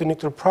continuation of the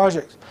nuclear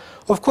project.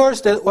 Of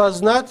course, that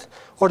was not,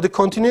 or the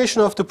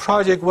continuation of the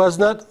project was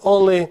not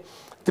only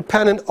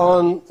dependent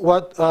on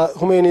what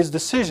Khomeini's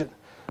decision.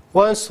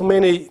 Once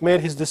Khomeini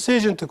made his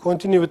decision to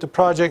continue with the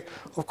project,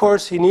 of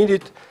course, he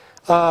needed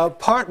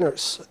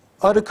partners,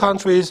 other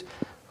countries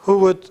who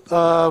would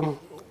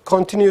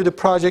continue the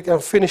project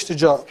and finish the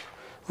job,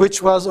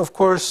 which was, of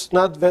course,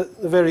 not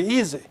very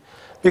easy,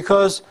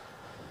 because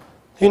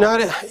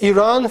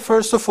Iran,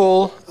 first of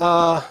all,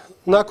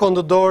 knocked on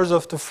the doors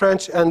of the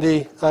French and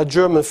the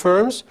German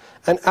firms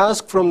and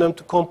asked from them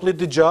to complete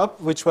the job,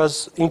 which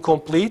was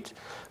incomplete,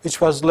 which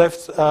was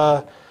left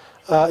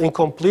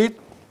incomplete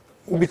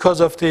because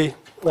of the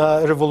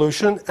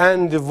revolution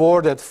and the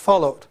war that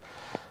followed.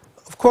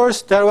 Of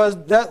course,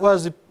 that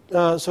was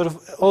sort of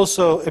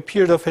also a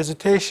period of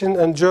hesitation,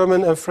 and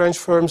German and French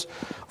firms,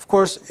 of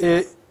course,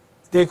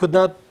 they could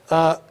not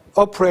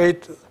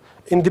operate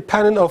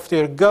independent of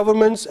their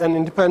governments and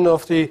independent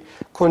of the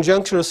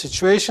conjunctural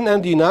situation,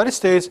 and the United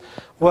States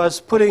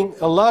was putting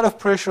a lot of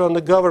pressure on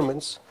the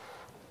governments,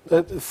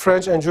 the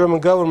French and German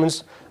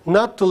governments,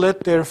 not to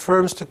let their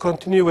firms to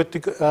continue with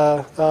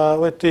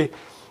the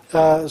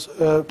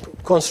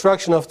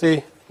construction of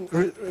the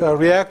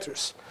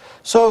reactors.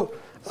 So,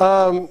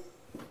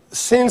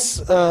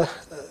 since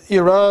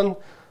Iran,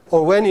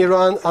 or when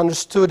Iran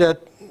understood that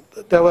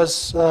there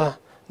was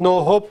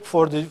no hope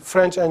for the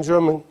French and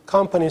German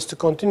companies to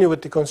continue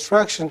with the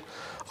construction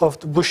of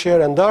the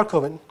Bushehr and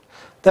Darkoven,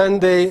 then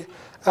they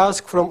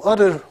asked from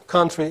other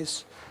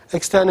countries,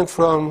 extending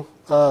from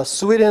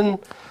Sweden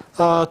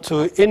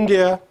to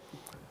India,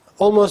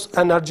 almost,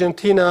 and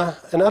Argentina,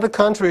 and other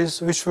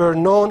countries which were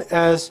known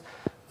as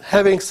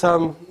having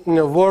some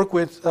work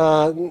with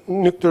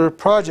nuclear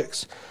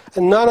projects.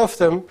 And none of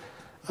them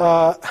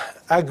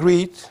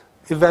agreed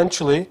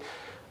eventually.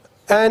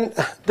 And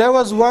there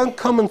was one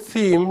common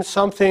theme,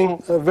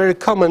 something very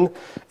common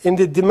in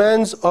the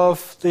demands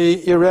of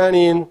the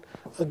Iranian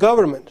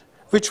government,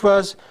 which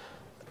was,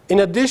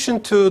 in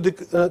addition to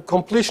the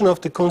completion of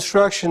the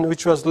construction,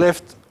 which was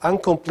left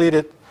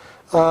uncompleted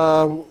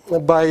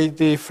by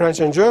the French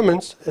and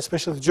Germans,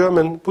 especially the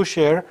German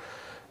Bushehr,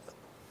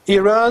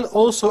 Iran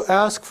also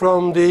asked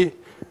from the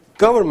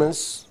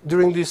governments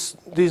during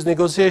these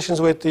negotiations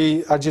with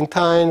the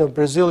Argentine or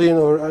Brazilian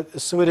or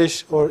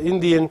Swedish or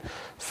Indian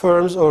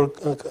firms or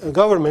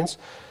governments,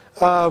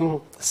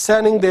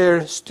 sending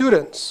their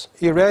students,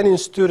 Iranian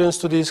students,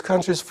 to these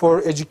countries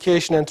for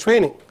education and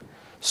training.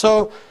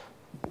 So,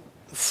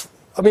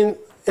 I mean,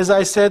 as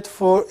I said,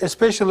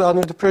 especially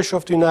under the pressure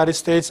of the United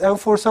States and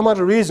for some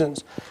other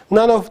reasons,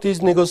 none of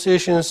these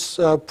negotiations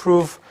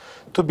proved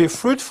to be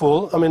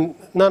fruitful. I mean,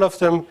 none of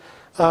them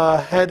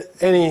had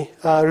any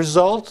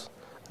result,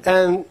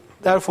 and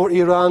therefore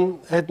Iran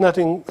had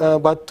nothing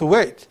but to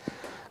wait.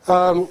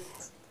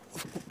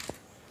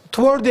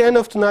 Toward the end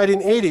of the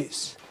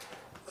 1980s,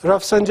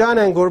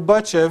 Rafsanjani and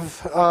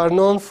Gorbachev are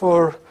known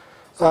for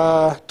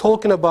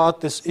talking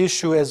about this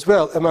issue as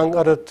well, among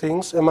other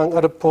things, among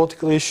other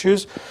political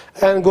issues.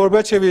 And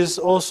Gorbachev is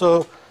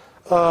also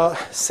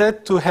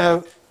said to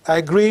have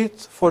agreed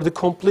for the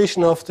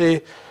completion of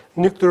the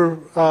nuclear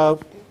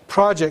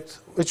project,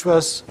 which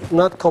was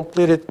not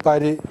completed by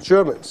the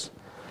Germans.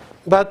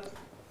 But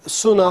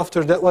soon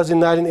after, that was in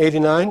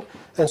 1989,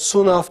 and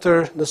soon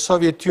after, the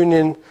Soviet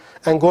Union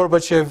and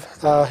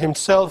Gorbachev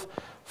himself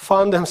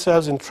found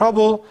themselves in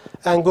trouble,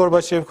 and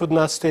Gorbachev could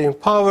not stay in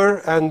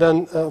power, and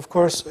then, of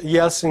course,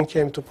 Yeltsin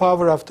came to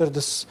power after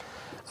this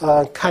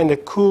kind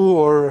of coup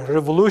or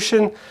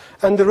revolution.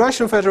 And the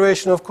Russian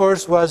Federation, of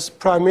course, was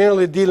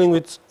primarily dealing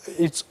with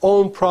its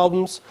own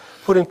problems,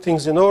 putting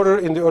things in order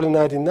in the early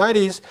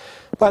 1990s.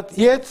 But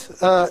yet,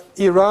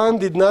 Iran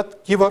did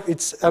not give up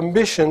its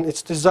ambition,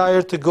 its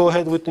desire to go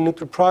ahead with the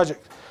nuclear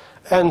project.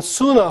 And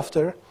soon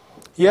after,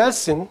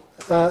 Yeltsin,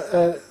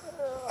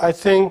 I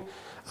think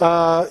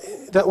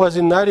that was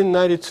in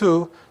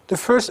 1992, the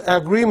first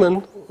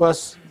agreement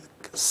was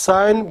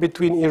signed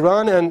between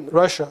Iran and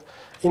Russia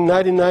in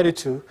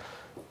 1992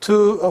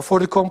 for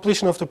the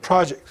completion of the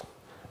project,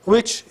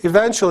 which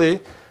eventually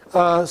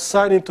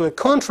signed into a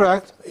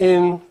contract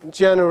in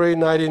January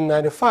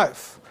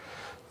 1995.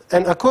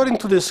 And according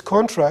to this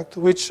contract,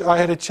 which I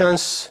had a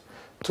chance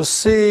to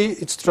see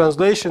its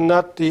translation,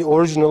 not the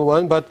original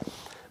one, but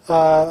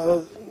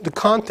the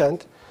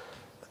content,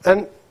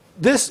 and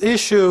this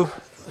issue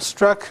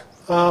struck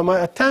my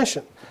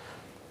attention.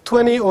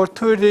 20 or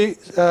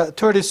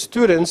 30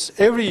 students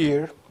every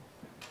year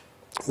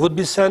would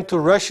be sent to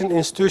Russian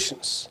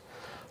institutions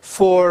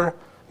for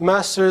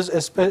master's,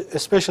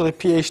 especially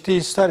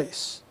PhD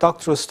studies,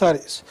 doctoral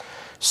studies.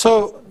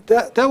 So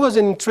that was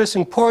an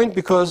interesting point,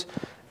 because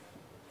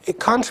a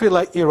country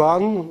like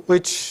Iran,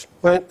 which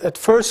at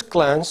first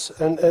glance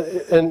and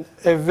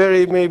a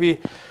very maybe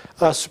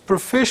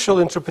superficial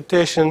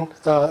interpretation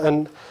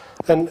and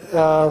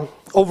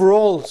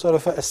overall sort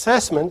of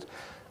assessment,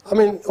 I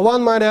mean,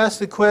 one might ask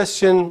the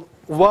question,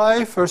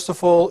 why, first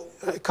of all,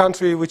 a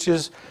country which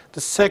is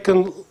the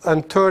second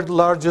and third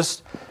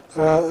largest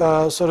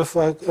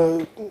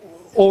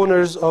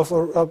owners of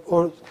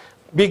or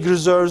big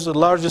reserves, the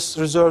largest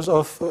reserves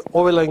of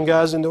oil and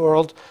gas in the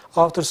world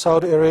after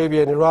Saudi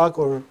Arabia and Iraq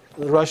or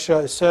Russia,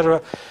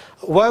 etc.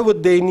 Why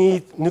would they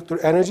need nuclear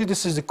energy?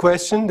 This is the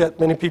question that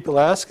many people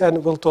ask,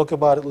 and we'll talk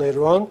about it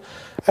later on.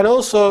 And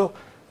also,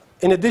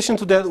 in addition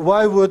to that,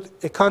 why would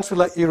a country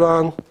like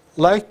Iran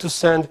like to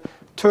send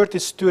 30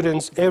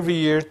 students every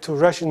year to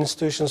Russian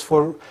institutions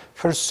for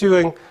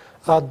pursuing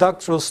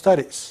doctoral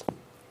studies?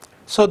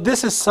 So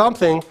this is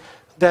something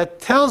that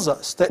tells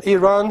us that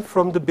Iran,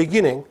 from the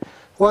beginning,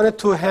 wanted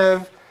to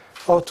have,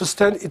 or to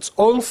stand its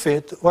own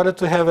feet, wanted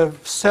to have a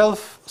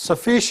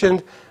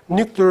self-sufficient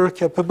nuclear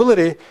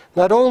capability,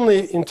 not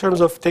only in terms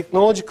of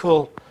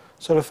technological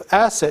sort of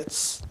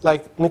assets,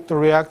 like nuclear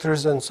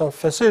reactors and some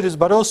facilities,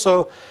 but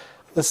also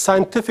the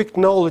scientific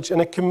knowledge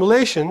and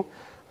accumulation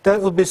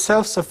that will be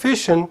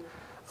self-sufficient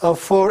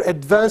for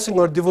advancing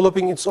or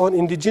developing its own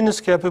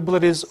indigenous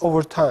capabilities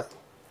over time.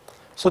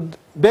 So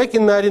back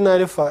in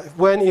 1995,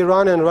 when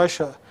Iran and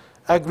Russia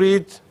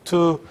agreed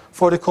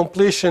for the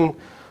completion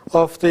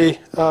of the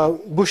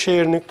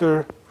Bushehr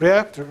nuclear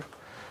reactor,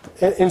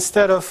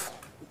 instead of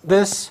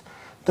this,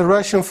 the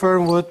Russian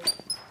firm would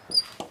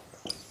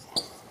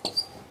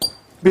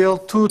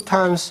build 2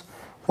 times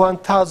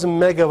 1,000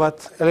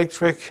 megawatt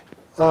electric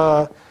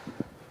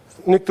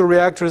nuclear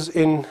reactors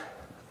in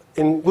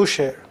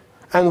Bushehr,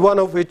 and one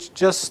of which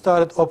just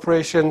started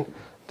operation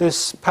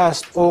this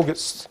past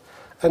August.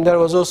 And there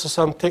was also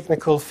some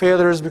technical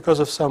failures because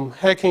of some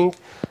hacking,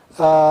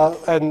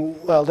 and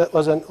well, that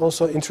was an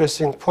also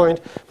interesting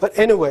point. But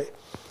anyway,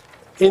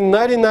 in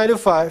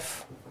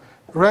 1995,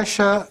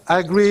 Russia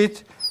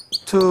agreed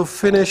to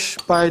finish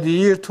by the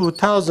year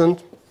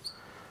 2000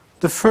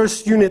 the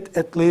first unit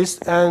at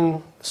least,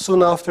 and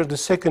soon after the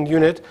second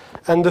unit.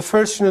 And the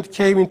first unit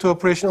came into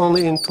operation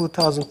only in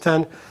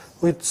 2010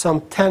 with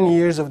some 10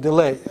 years of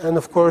delay. And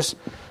of course,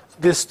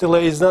 this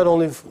delay is not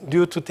only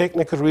due to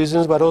technical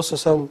reasons, but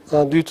also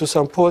due to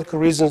some political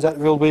reasons that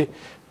we'll be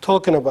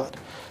talking about.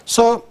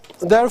 So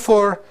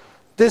therefore,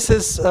 this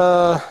is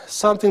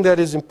something that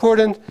is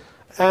important.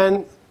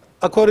 And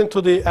according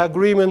to the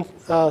agreement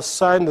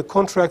signed, the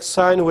contract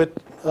signed with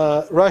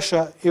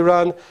Russia,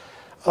 Iran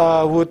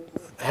would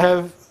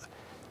have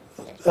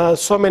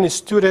so many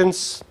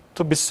students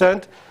to be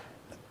sent.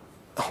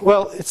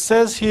 Well, it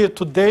says here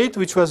to date,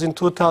 which was in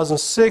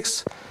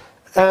 2006,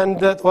 and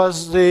that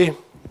was the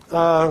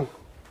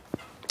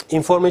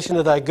information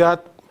that I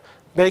got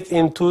back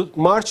in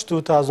March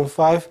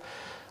 2005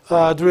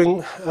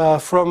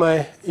 from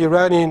an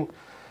Iranian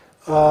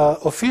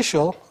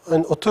official,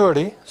 an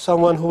authority,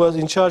 someone who was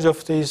in charge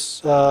of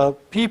these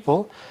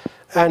people,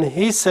 and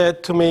he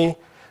said to me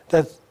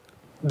that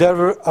there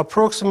were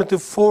approximately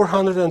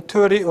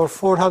 430 or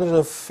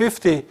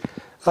 450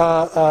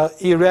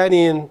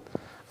 Iranian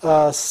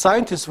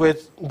scientists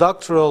with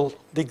doctoral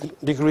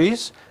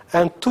degrees,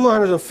 and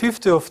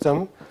 250 of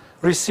them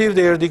received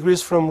their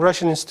degrees from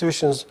Russian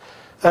institutions,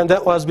 and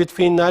that was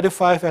between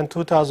 1995 and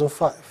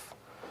 2005.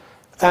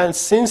 And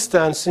since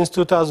then, since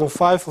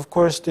 2005, of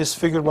course, this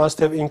figure must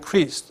have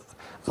increased.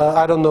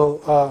 I don't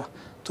know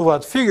to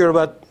what figure,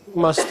 but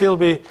must still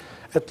be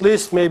at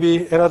least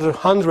maybe another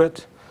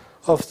 100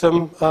 of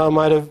them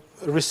might have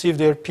received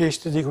their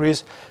PhD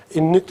degrees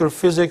in nuclear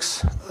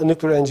physics,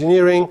 nuclear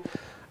engineering,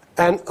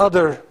 and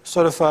other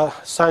sort of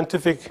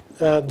scientific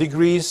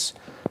degrees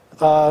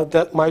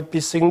that might be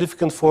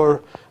significant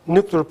for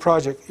nuclear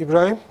project.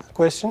 Ibrahim,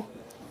 question?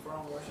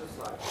 From Russia's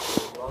side,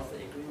 was the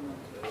agreement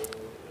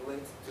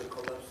related to the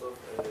collapse of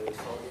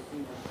Soviet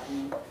Union? I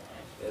mean,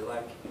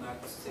 like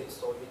United States,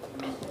 Soviet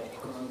Union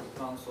economy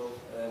becomes of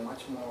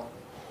much more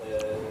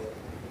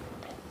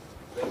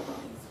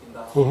weapons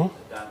industry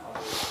than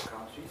other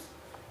countries,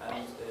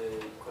 and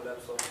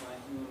collapse of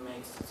Soviet Union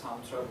makes some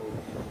trouble in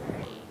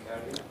the economic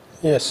area.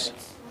 Yes.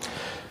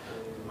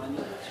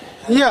 Money.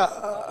 Yeah.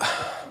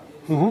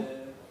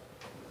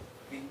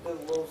 With the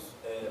loss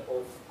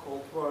of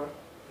Cold War,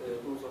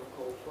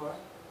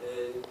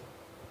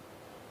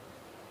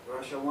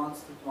 Russia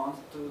wanted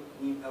to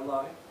need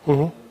ally.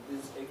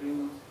 This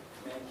agreement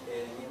make a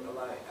new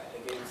ally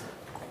against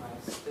the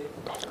United States.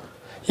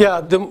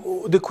 Yeah,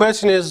 the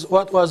question is,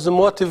 what was the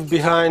motive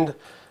behind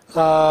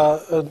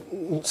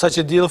such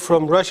a deal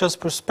from Russia's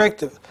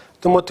perspective?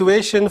 The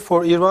motivation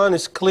for Iran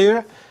is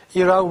clear.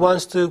 Iran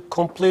wants to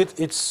complete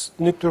its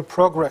nuclear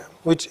program,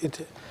 which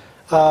it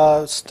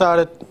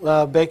started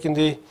back in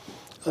the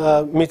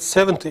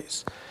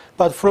mid-70s.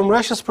 But from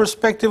Russia's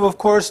perspective, of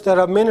course, there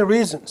are many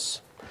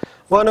reasons.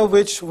 One of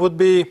which would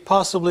be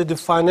possibly the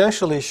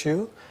financial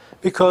issue,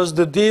 because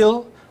the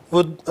deal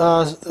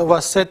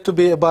was said to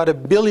be about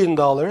 $1 billion.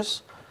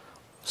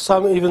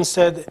 Some even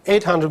said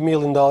 $800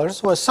 million,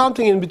 was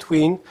something in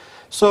between.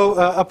 So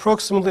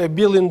approximately $1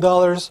 billion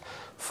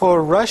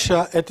for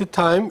Russia at the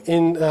time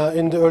in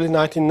the early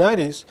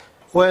 1990s,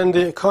 when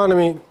the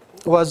economy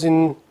was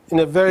in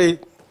a very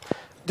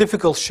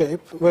difficult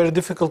shape, very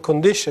difficult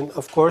condition,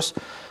 of course,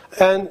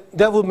 and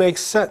that would make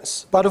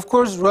sense. But of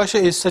course, Russia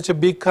is such a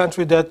big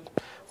country that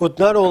would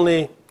not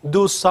only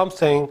do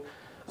something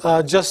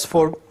just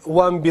for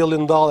 $1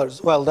 billion.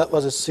 Well, that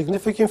was a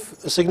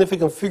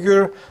significant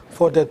figure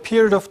for that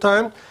period of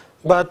time,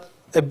 but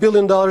 $1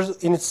 billion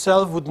in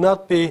itself would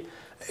not be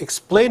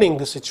explaining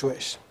the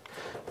situation.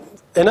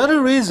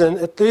 Another reason,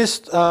 at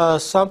least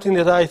something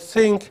that I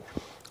think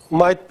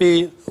might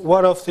be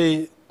one of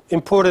the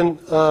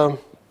important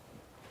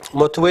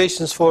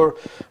motivations for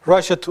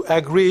Russia to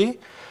agree.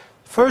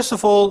 First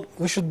of all,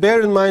 we should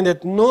bear in mind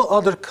that no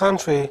other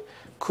country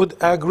could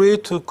agree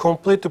to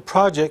complete the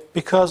project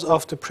because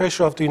of the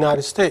pressure of the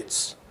United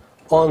States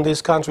on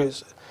these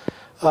countries,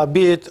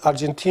 be it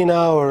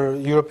Argentina or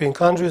European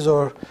countries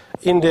or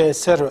India,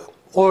 etc.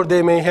 Or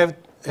they may have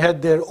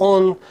had their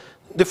own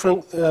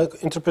different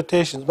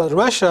interpretations. But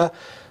Russia,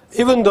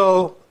 even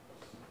though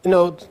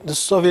the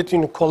Soviet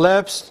Union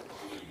collapsed,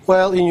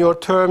 well, in your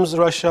terms,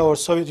 Russia or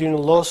Soviet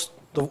Union lost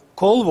the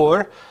Cold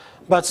War,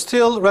 but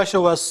still Russia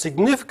was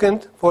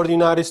significant for the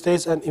United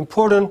States and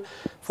important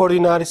for the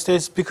United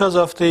States because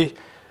of the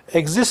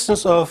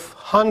existence of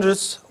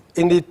hundreds,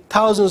 indeed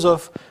thousands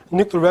of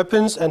nuclear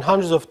weapons and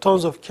hundreds of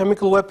tons of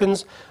chemical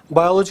weapons,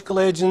 biological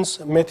agents,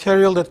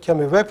 material that can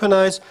be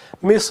weaponized,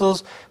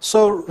 missiles.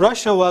 So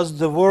Russia was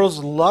the world's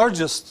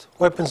largest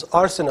weapons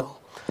arsenal.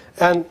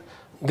 And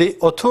the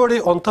authority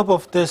on top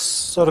of this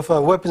sort of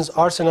a weapons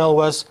arsenal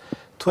was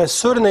to a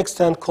certain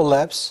extent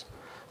collapsed.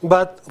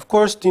 But of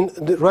course,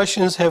 the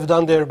Russians have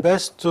done their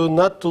best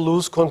not to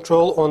lose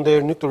control on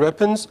their nuclear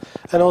weapons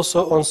and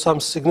also on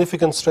some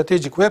significant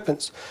strategic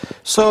weapons.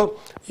 So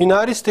the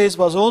United States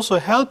was also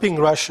helping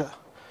Russia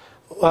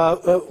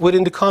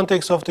within the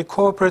context of the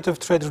Cooperative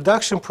Trade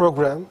Reduction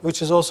Program,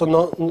 which is also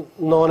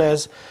known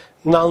as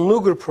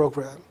non-nuclear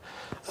program,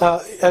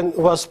 and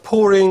was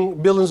pouring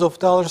billions of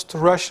dollars to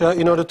Russia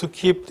in order to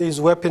keep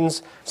these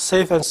weapons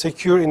safe and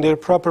secure in their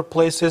proper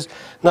places.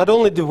 Not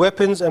only the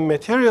weapons and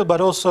material, but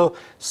also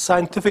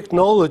scientific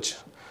knowledge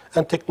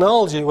and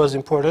technology was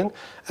important.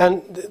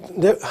 And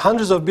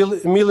hundreds of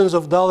millions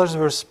of dollars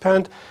were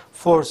spent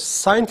for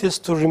scientists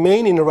to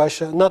remain in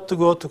Russia, not to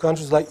go to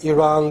countries like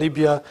Iran,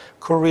 Libya,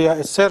 Korea,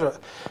 etc.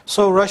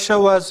 So Russia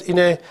was in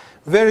a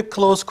very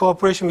close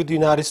cooperation with the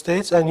United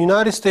States, and the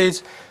United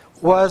States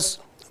was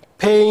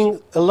paying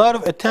a lot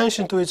of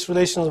attention to its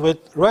relations with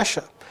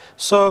Russia.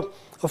 So,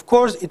 of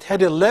course, it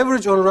had a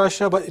leverage on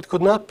Russia, but it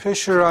could not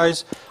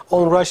pressurize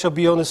on Russia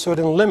beyond a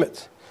certain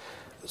limit.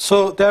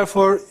 So,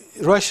 therefore,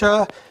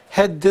 Russia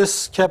had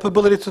this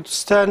capability to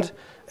stand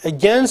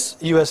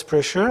against U.S.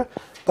 pressure.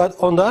 But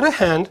on the other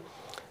hand,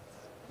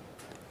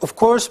 of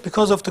course,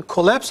 because of the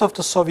collapse of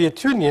the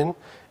Soviet Union,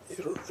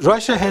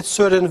 Russia had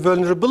certain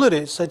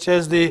vulnerabilities, such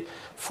as the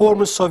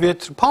former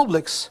Soviet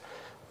republics,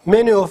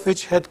 many of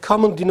which had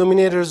common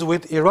denominators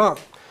with Iran.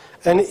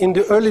 And in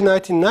the early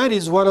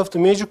 1990s, one of the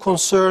major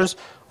concerns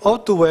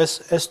of the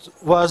West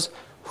was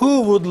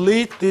who would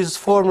lead these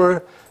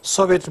former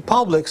Soviet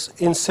republics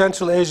in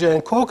Central Asia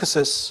and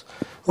Caucasus,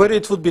 whether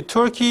it would be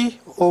Turkey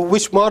or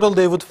which model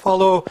they would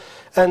follow.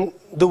 And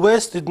the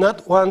West did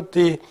not want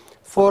the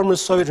former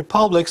Soviet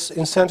republics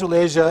in Central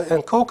Asia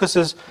and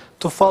Caucasus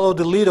to follow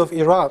the lead of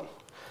Iran.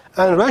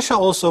 And Russia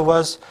also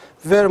was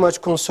very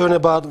much concerned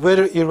about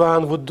whether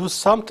Iran would do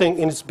something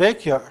in its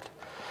backyard.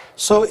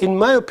 So in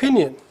my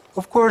opinion,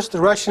 of course, the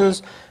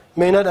Russians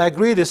may not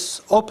agree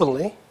this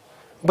openly,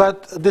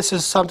 but this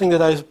is something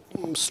that I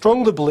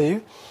strongly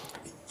believe.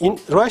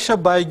 Russia,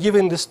 by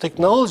giving this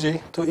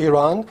technology to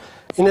Iran,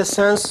 in a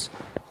sense,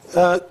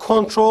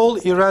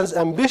 controlled Iran's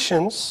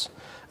ambitions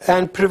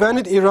and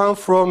prevented Iran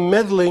from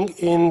meddling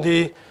in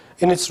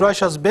its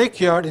Russia's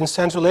backyard in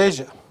Central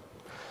Asia.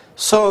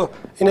 So,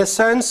 in a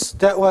sense,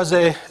 that was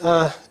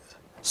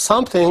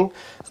something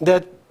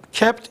that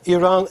kept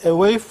Iran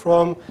away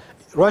from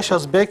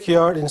Russia's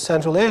backyard in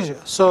Central Asia.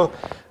 So,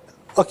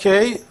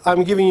 okay,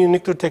 I'm giving you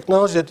nuclear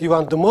technology that you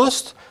want the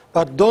most,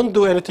 but don't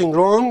do anything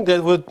wrong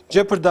that would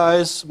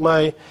jeopardize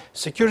my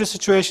security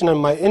situation and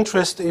my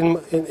interest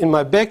in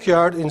my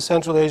backyard in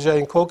Central Asia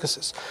and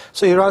Caucasus.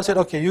 So Iran said,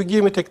 okay, you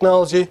give me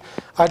technology,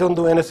 I don't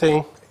do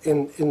anything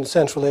in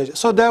Central Asia.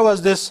 So there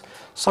was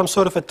some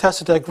sort of a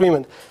tacit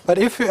agreement. But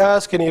if you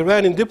ask an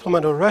Iranian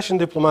diplomat or Russian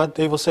diplomat,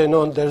 they will say,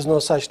 no, there's no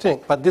such thing.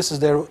 But this is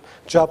their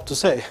job to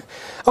say.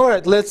 All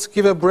right, let's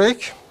give a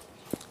break,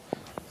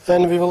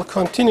 and we will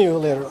continue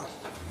later on.